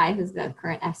Chairman Pai, who's the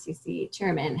current FCC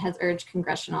chairman, has urged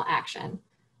congressional action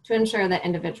to ensure that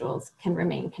individuals can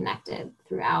remain connected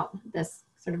throughout this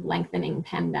sort of lengthening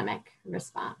pandemic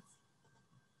response.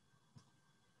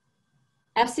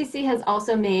 FCC has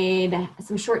also made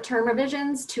some short-term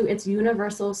revisions to its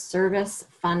Universal Service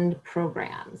Fund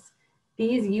programs.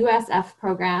 These USF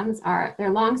programs they're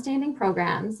longstanding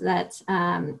programs that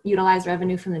utilize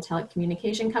revenue from the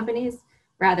telecommunication companies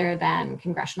rather than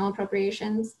congressional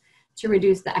appropriations to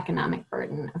reduce the economic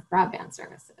burden of broadband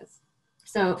services.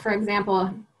 So for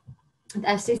example, the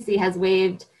FCC has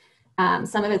waived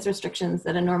some of its restrictions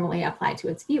that normally apply to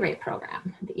its E-rate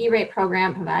program. The E-rate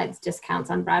program provides discounts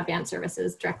on broadband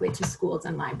services directly to schools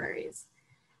and libraries.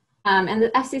 And the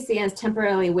FCC has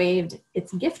temporarily waived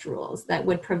its gift rules that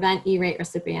would prevent E-rate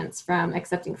recipients from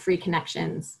accepting free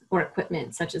connections or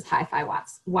equipment such as Wi-Fi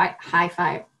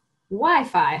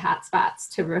hotspots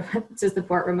to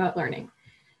support remote learning.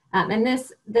 And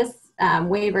this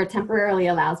waiver temporarily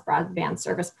allows broadband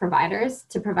service providers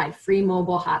to provide free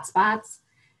mobile hotspots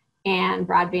and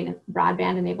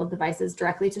broadband-enabled devices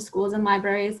directly to schools and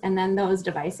libraries, and then those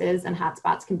devices and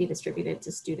hotspots can be distributed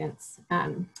to students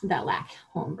that lack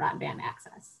home broadband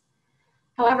access.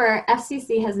 However,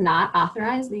 FCC has not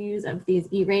authorized the use of these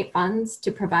E-rate funds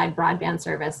to provide broadband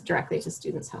service directly to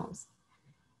students' homes.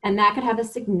 And that could have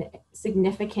a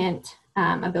significant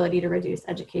ability to reduce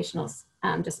educational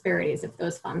disparities if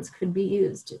those funds could be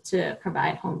used to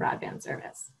provide home broadband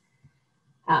service.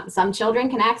 Some children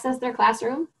can access their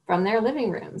classroom from their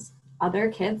living rooms. Other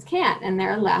kids can't, and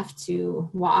they're left to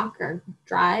walk or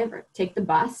drive or take the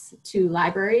bus to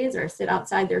libraries or sit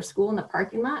outside their school in the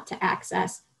parking lot to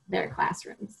access their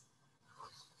classrooms.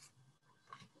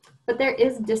 But there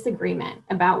is disagreement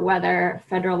about whether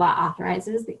federal law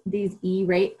authorizes these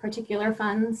E-rate particular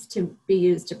funds to be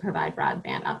used to provide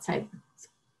broadband outside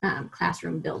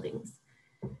classroom buildings.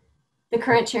 The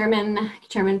current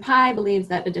Chairman Pai, believes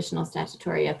that additional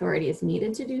statutory authority is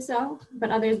needed to do so,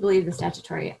 but others believe the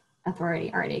statutory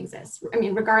authority already exists. I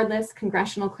mean, regardless,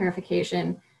 congressional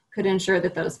clarification could ensure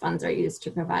that those funds are used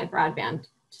to provide broadband to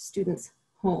students'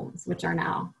 homes, which are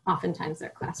now oftentimes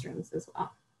their classrooms as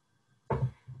well.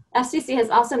 FCC has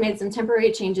also made some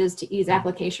temporary changes to ease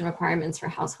application requirements for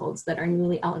households that are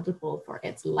newly eligible for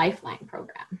its Lifeline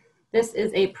program. This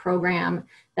is a program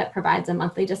that provides a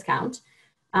monthly discount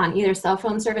on either cell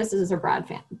phone services or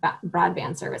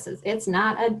broadband services. It's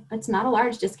not a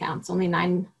large discount. It's only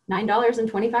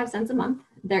 $9.25 a month.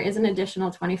 There is an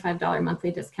additional $25 monthly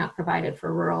discount provided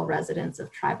for rural residents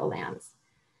of tribal lands.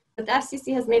 But the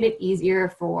FCC has made it easier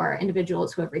for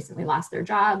individuals who have recently lost their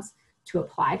jobs to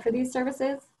apply for these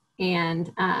services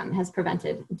and has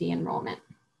prevented de-enrollment.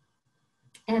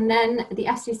 And then the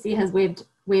FCC has waived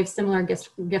similar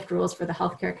gift rules for the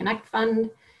Healthcare Connect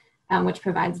Fund, which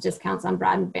provides discounts on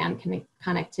broadband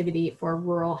connectivity for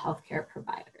rural healthcare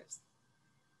providers.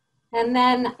 And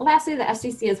then lastly, the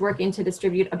FCC is working to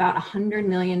distribute about $100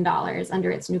 million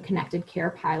under its new Connected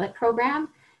Care pilot program,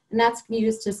 and that's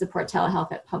used to support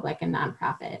telehealth at public and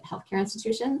nonprofit healthcare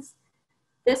institutions.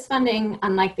 This funding,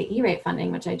 unlike the E-rate funding,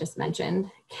 which I just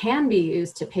mentioned, can be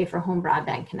used to pay for home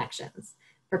broadband connections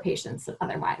for patients that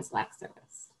otherwise lack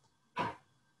service.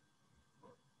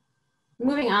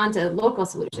 Moving on to local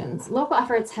solutions. Local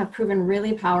efforts have proven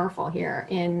really powerful here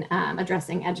in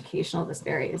addressing educational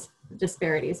disparities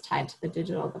tied to the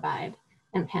digital divide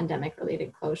and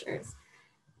pandemic-related closures.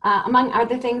 Among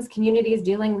other things, communities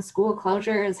dealing with school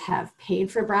closures have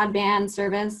paid for broadband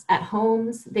service at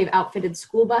homes. They've outfitted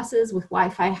school buses with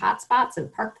Wi-Fi hotspots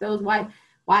and parked those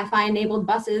Wi-Fi enabled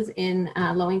buses in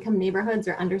low-income neighborhoods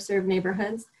or underserved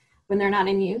neighborhoods when they're not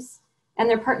in use. And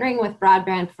they're partnering with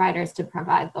broadband providers to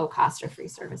provide low-cost or free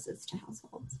services to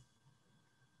households.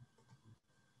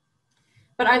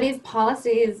 But are these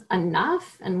policies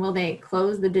enough, and will they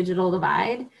close the digital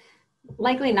divide?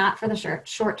 Likely not for the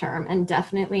short term, and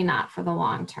definitely not for the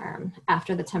long term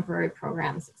after the temporary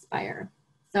programs expire.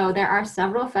 So there are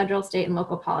several federal, state, and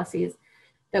local policies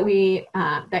that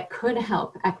that could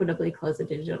help equitably close the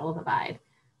digital divide,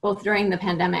 both during the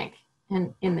pandemic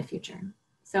and in the future.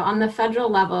 So on the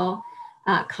federal level,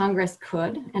 Congress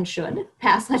could and should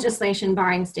pass legislation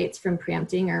barring states from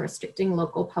preempting or restricting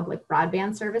local public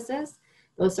broadband services.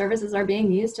 Those services are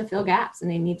being used to fill gaps,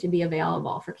 and they need to be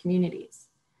available for communities.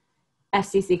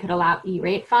 FCC could allow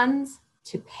E-rate funds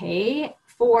to pay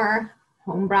for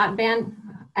home broadband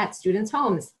at students'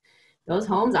 homes. Those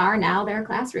homes are now their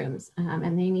classrooms,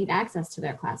 and they need access to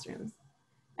their classrooms.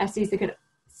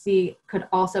 FCC could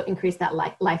also increase that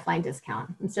lifeline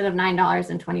discount. Instead of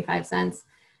 $9.25,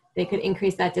 they could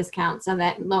increase that discount so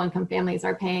that low-income families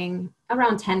are paying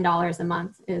around $10 a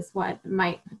month is what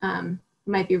might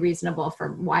be reasonable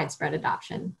for widespread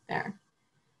adoption there.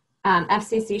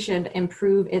 FCC should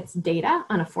improve its data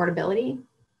on affordability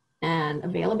and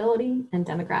availability and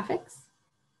demographics,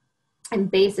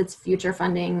 and base its future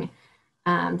funding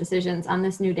decisions on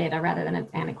this new data rather than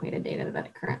its antiquated data that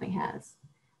it currently has.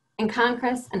 And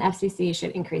Congress and FCC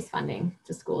should increase funding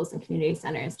to schools and community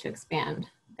centers to expand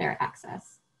their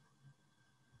access.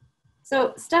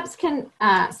 So states can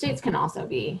also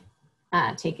be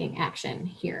taking action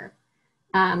here.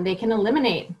 They can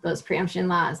eliminate those preemption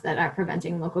laws that are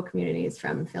preventing local communities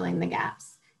from filling the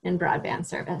gaps in broadband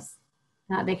service.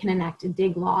 They can enact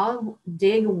dig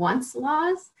once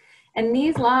laws, and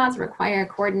these laws require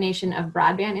coordination of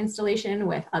broadband installation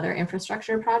with other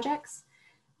infrastructure projects,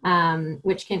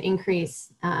 which can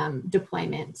increase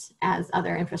deployment as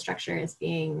other infrastructure is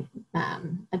being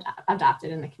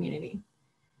adopted in the community.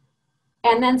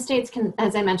 And then states can,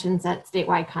 as I mentioned, set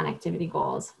statewide connectivity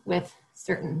goals with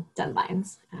certain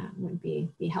deadlines would be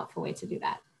a helpful way to do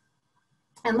that.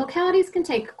 And localities can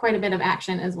take quite a bit of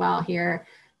action as well here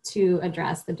to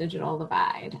address the digital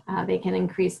divide. They can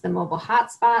increase the mobile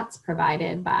hotspots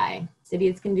provided by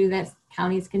cities can do this,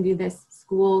 counties can do this,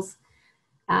 schools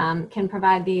can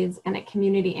provide these, and at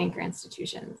community anchor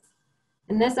institutions.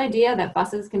 And this idea that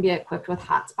buses can be equipped with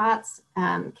hotspots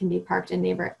can be parked in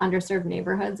underserved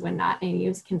neighborhoods when not in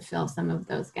use can fill some of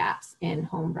those gaps in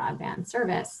home broadband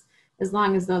service, as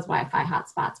long as those Wi-Fi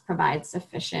hotspots provide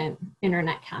sufficient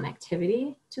internet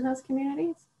connectivity to those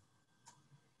communities.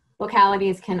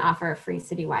 Localities can offer free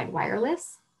citywide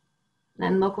wireless.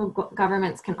 And local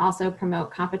governments can also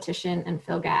promote competition and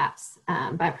fill gaps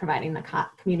by providing the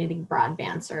community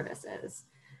broadband services.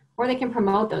 Or they can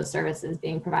promote those services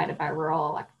being provided by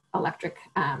rural electric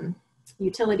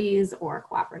utilities or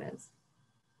cooperatives.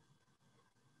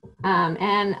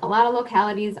 And a lot of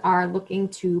localities are looking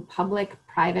to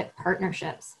public-private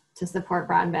partnerships to support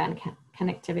broadband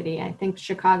connectivity. I think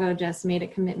Chicago just made a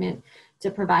commitment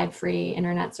to provide free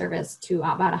internet service to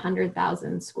about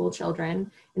 100,000 school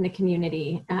children in the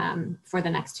community for the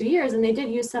next 2 years. And they did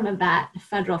use some of that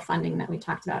federal funding that we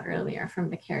talked about earlier from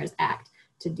the CARES Act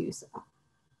to do so.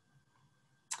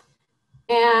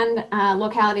 And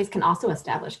localities can also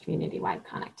establish community-wide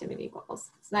connectivity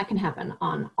goals. So that can happen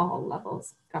on all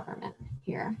levels of government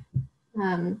here.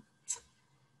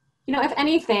 You know, if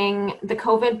anything, the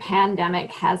COVID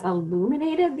pandemic has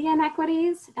illuminated the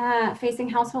inequities facing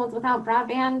households without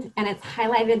broadband, and it's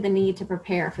highlighted the need to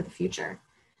prepare for the future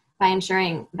by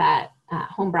ensuring that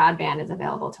home broadband is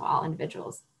available to all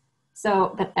individuals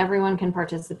so that everyone can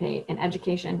participate in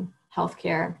education,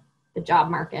 healthcare, the job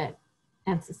market,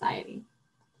 and society.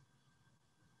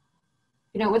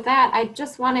 You know, with that, I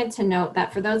just wanted to note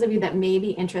that for those of you that may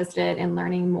be interested in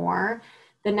learning more,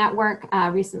 the network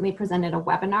recently presented a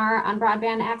webinar on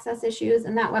broadband access issues,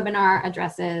 and that webinar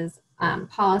addresses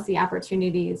policy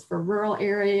opportunities for rural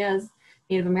areas,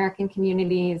 Native American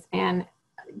communities, and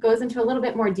goes into a little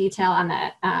bit more detail on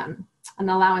the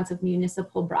allowance of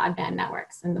municipal broadband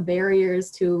networks and the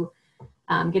barriers to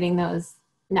getting those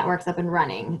networks up and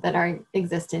running that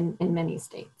exist in many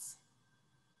states.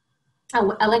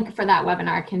 A link for that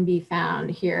webinar can be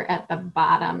found here at the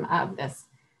bottom of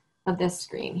this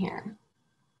screen here.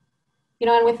 You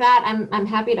know, and with that, I'm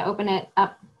happy to open it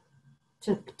up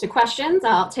to questions.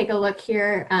 I'll take a look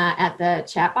here at the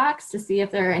chat box to see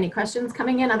if there are any questions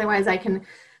coming in. Otherwise, I can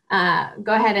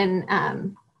go ahead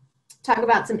and talk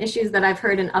about some issues that I've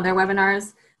heard in other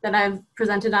webinars that I've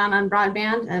presented on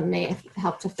broadband, and may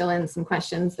help to fill in some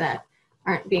questions that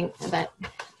aren't being, that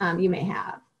you may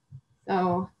have.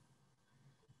 So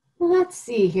let's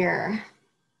see here.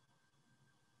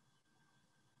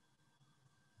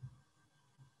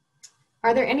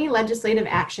 Are there any legislative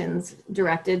actions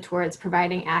directed towards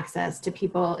providing access to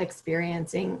people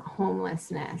experiencing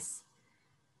homelessness?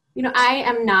 You know, I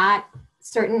am not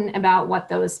certain about what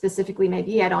those specifically may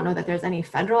be. I don't know that there's any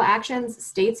federal actions.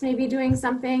 States may be doing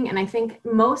something, and I think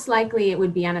most likely it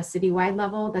would be on a citywide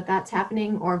level that that's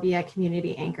happening, or via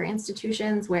community anchor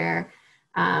institutions where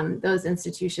those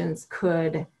institutions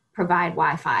could provide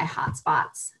Wi-Fi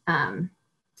hotspots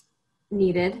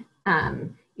needed,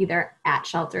 either at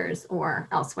shelters or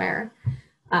elsewhere.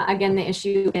 Again, the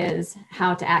issue is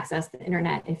how to access the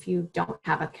internet if you don't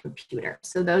have a computer.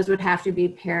 So those would have to be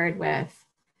paired with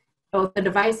both the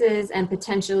devices and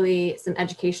potentially some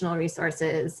educational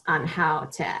resources on how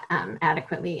to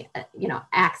adequately,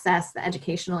 access the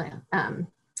educational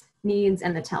needs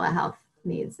and the telehealth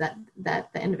needs that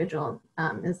the individual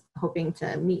is hoping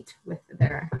to meet with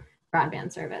their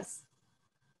broadband service.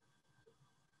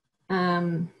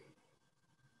 And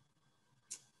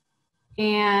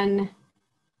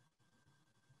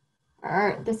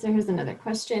here's another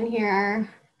question here.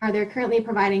 Are there currently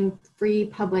providing free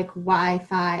public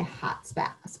Wi-Fi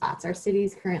hotspots? Are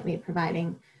cities currently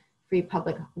providing free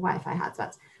public Wi-Fi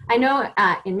hotspots? I know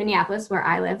in Minneapolis, where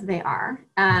I live, they are,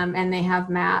 and they have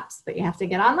maps, but you have to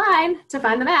get online to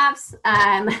find the maps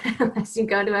unless you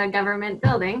go to a government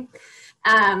building.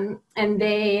 And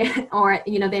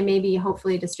they may be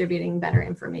hopefully distributing better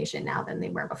information now than they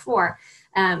were before.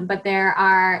 But they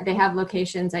have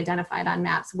locations identified on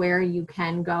maps where you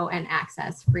can go and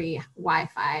access free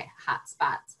Wi-Fi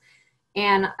hotspots.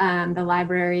 And the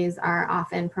libraries are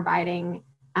often providing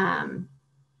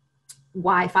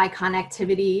Wi-Fi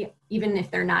connectivity, even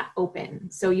if they're not open.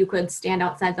 So you could stand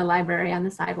outside the library on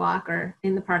the sidewalk or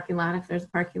in the parking lot, if there's a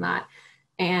parking lot,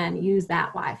 and use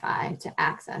that Wi-Fi to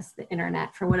access the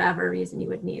internet for whatever reason you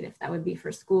would need, if that would be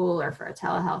for school or for a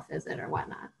telehealth visit or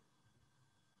whatnot.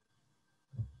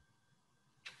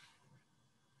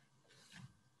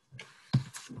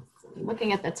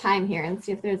 Looking at the time here and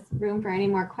see if there's room for any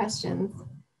more questions.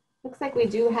 Looks like we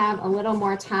do have a little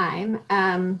more time.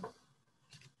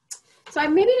 So I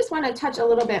maybe just want to touch a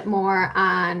little bit more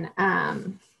on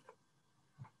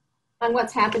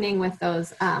what's happening with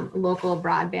those local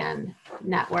broadband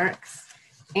networks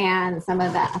and some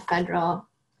of the federal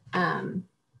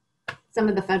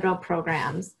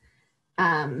programs,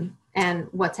 and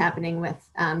what's happening with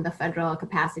the federal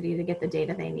capacity to get the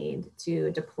data they need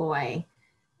to deploy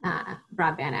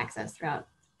broadband access throughout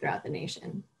the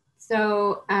nation.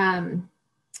 So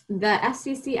the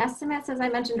FCC estimates, as I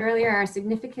mentioned earlier, are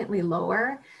significantly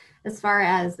lower as far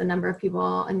as the number of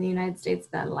people in the United States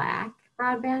that lack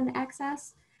broadband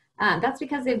access. That's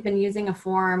because they've been using a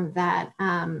form that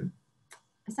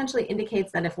essentially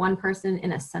indicates that if one person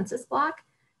in a census block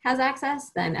has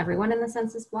access, then everyone in the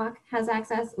census block has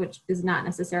access, which is not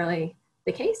necessarily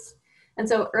the case. And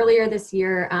so earlier this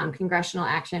year, congressional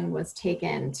action was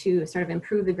taken to sort of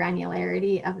improve the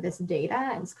granularity of this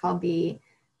data. It's called the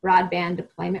Broadband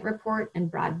Deployment Report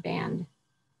and Broadband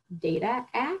Data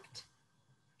Act.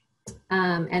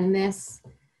 And this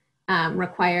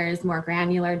requires more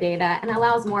granular data and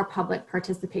allows more public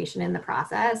participation in the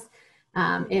process.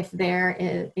 If there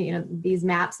is, these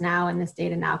maps now and this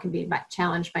data now can be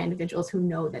challenged by individuals who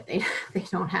know that they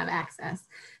don't have access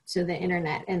to the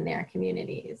internet in their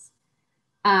communities.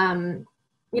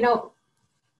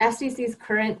 FCC's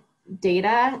current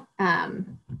data,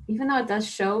 even though it does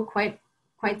show quite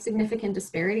significant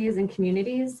disparities in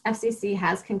communities, FCC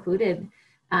has concluded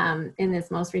in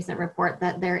this most recent report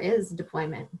that there is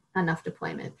enough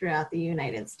deployment throughout the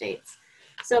United States.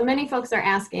 So many folks are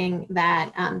asking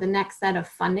that the next set of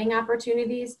funding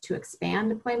opportunities to expand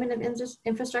deployment of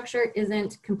infrastructure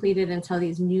isn't completed until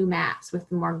these new maps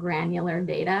with more granular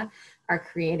data are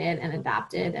created and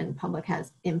adopted and public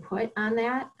has input on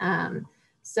that,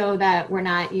 so that we're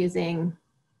not using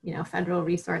federal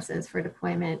resources for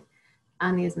deployment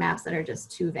on these maps that are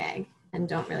just too vague and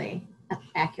don't really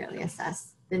accurately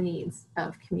assess the needs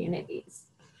of communities.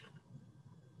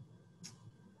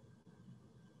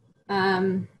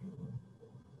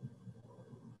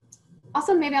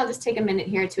 Also, maybe I'll just take a minute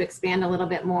here to expand a little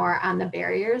bit more on the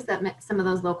barriers that some of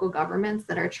those local governments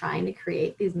that are trying to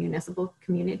create these municipal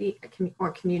community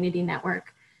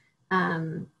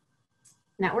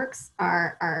networks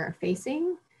are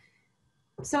facing.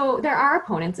 So there are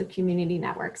opponents of community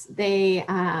networks. The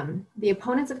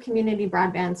opponents of community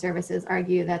broadband services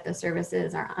argue that the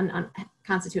services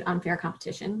constitute unfair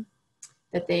competition,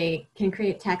 that they can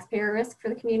create taxpayer risk for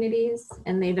the communities,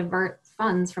 and they divert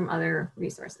funds from other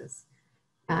resources.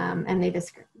 And they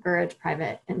discourage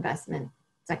private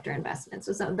sector investment.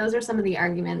 So those are some of the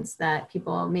arguments that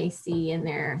people may see in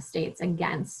their states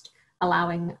against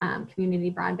allowing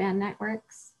community broadband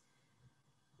networks.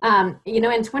 In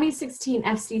 2016,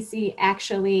 FCC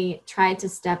actually tried to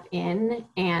step in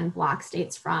and block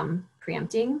states from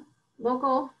preempting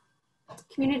local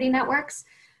community networks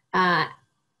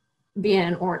via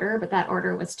an order, but that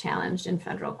order was challenged in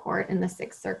federal court in the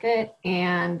Sixth Circuit.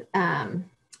 And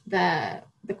the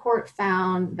court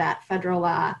found that federal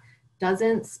law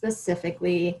doesn't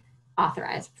specifically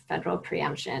authorize federal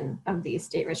preemption of these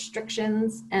state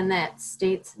restrictions, and that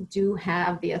states do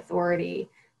have the authority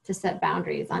to set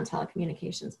boundaries on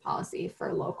telecommunications policy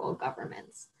for local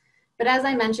governments. But as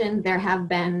I mentioned, there have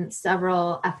been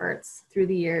several efforts through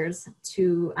the years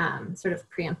to sort of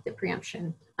preempt the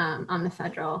preemption on the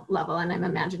federal level. And I'm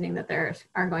imagining that there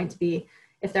are going to be,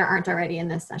 if there aren't already in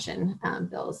this session,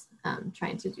 bills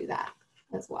trying to do that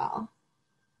as well.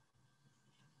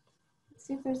 Let's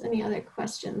see if there's any other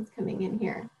questions coming in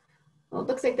here. Well, it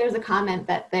looks like there's a comment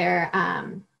that there,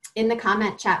 in the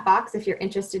comment chat box, if you're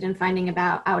interested in finding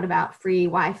out about free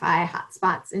Wi-Fi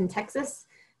hotspots in Texas,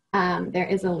 there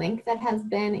is a link that has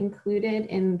been included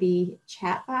in the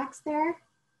chat box there.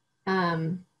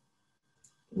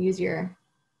 Use your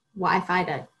Wi-Fi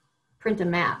to print a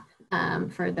map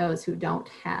for those who don't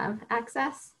have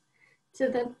access to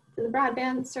the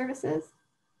broadband services.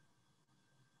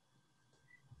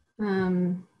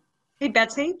 Hey,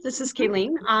 Betsy, this is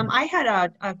Kayleen. I had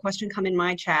a question come in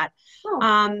my chat.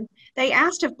 Oh. They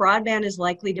asked if broadband is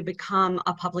likely to become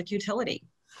a public utility.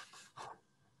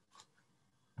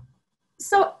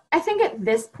 So I think at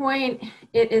this point,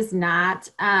 it is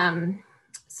not.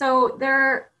 So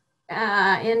there,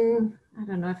 I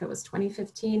don't know if it was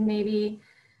 2015 maybe,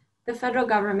 the federal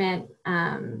government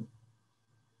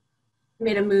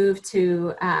made a move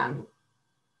to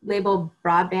label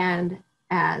broadband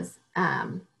as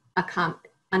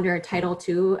under Title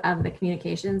II of the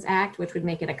Communications Act, which would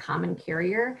make it a common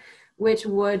carrier, which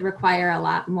would require a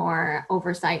lot more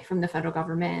oversight from the federal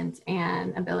government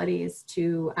and abilities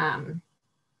to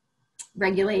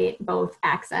regulate both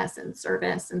access and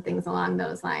service and things along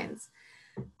those lines.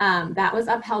 That was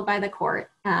upheld by the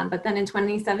court. But then in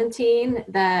 2017,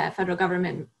 the federal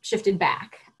government shifted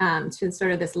back to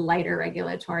sort of this lighter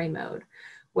regulatory mode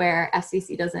where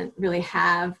FCC doesn't really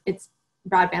have,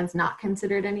 broadband's not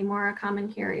considered anymore a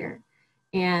common carrier,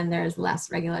 and there's less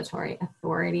regulatory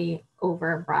authority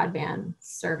over broadband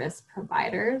service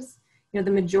providers. The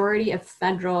majority of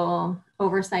federal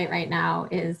oversight right now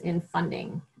is in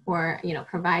funding or,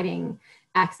 providing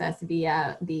access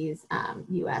via these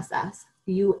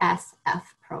USF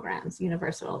programs,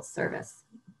 Universal Service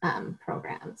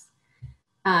programs.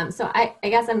 So I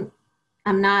guess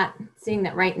I'm not seeing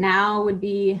that right now would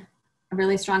be a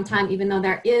really strong time, even though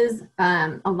there is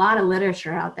a lot of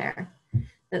literature out there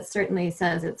that certainly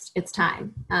says it's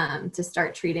time to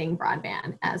start treating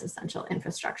broadband as essential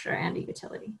infrastructure and a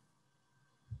utility.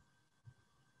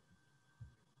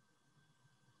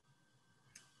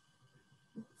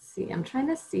 Let's see, I'm trying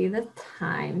to see the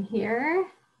time here.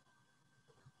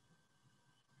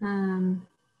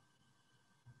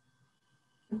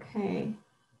 Okay.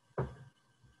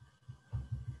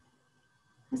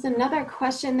 There's another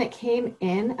question that came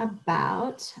in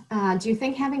about, do you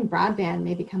think having broadband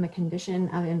may become a condition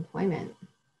of employment?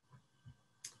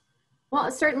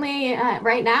 Well, certainly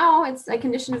right now it's a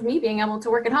condition of me being able to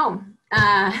work at home.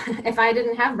 If I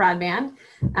didn't have broadband,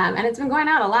 and it's been going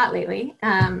out a lot lately,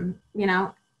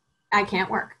 I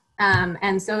can't work.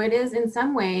 And so it is in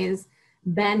some ways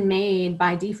been made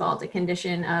by default a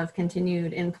condition of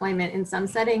continued employment in some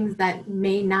settings that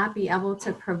may not be able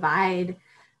to provide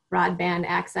broadband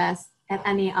access at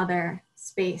any other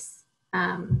space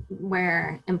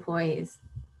where employees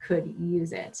could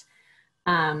use it.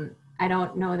 I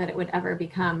don't know that it would ever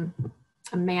become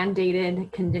a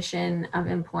mandated condition of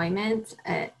employment,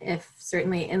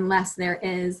 certainly unless there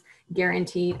is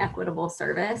guaranteed equitable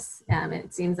service.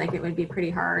 It seems like it would be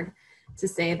pretty hard to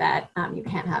say that you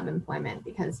can't have employment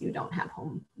because you don't have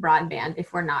home broadband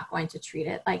if we're not going to treat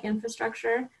it like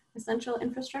infrastructure, essential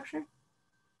infrastructure.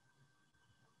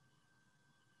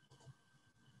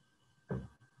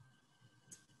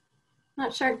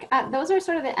 Not sure. Those are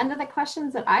sort of the end of the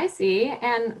questions that I see,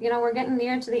 and we're getting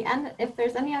near to the end. If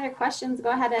there's any other questions, go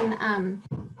ahead and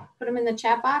put them in the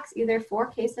chat box, either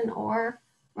for Cason or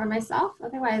myself.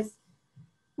 Otherwise,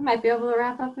 We might be able to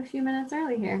wrap up a few minutes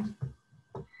early here.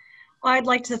 Well, I'd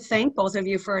like to thank both of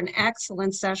you for an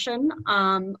excellent session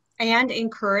and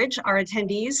encourage our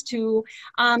attendees to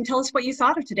tell us what you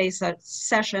thought of today's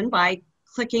session by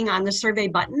clicking on the survey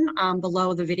button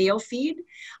below the video feed.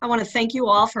 I want to thank you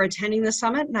all for attending the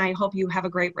summit, and I hope you have a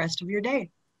great rest of your day.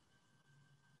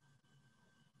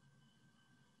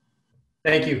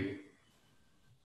 Thank you.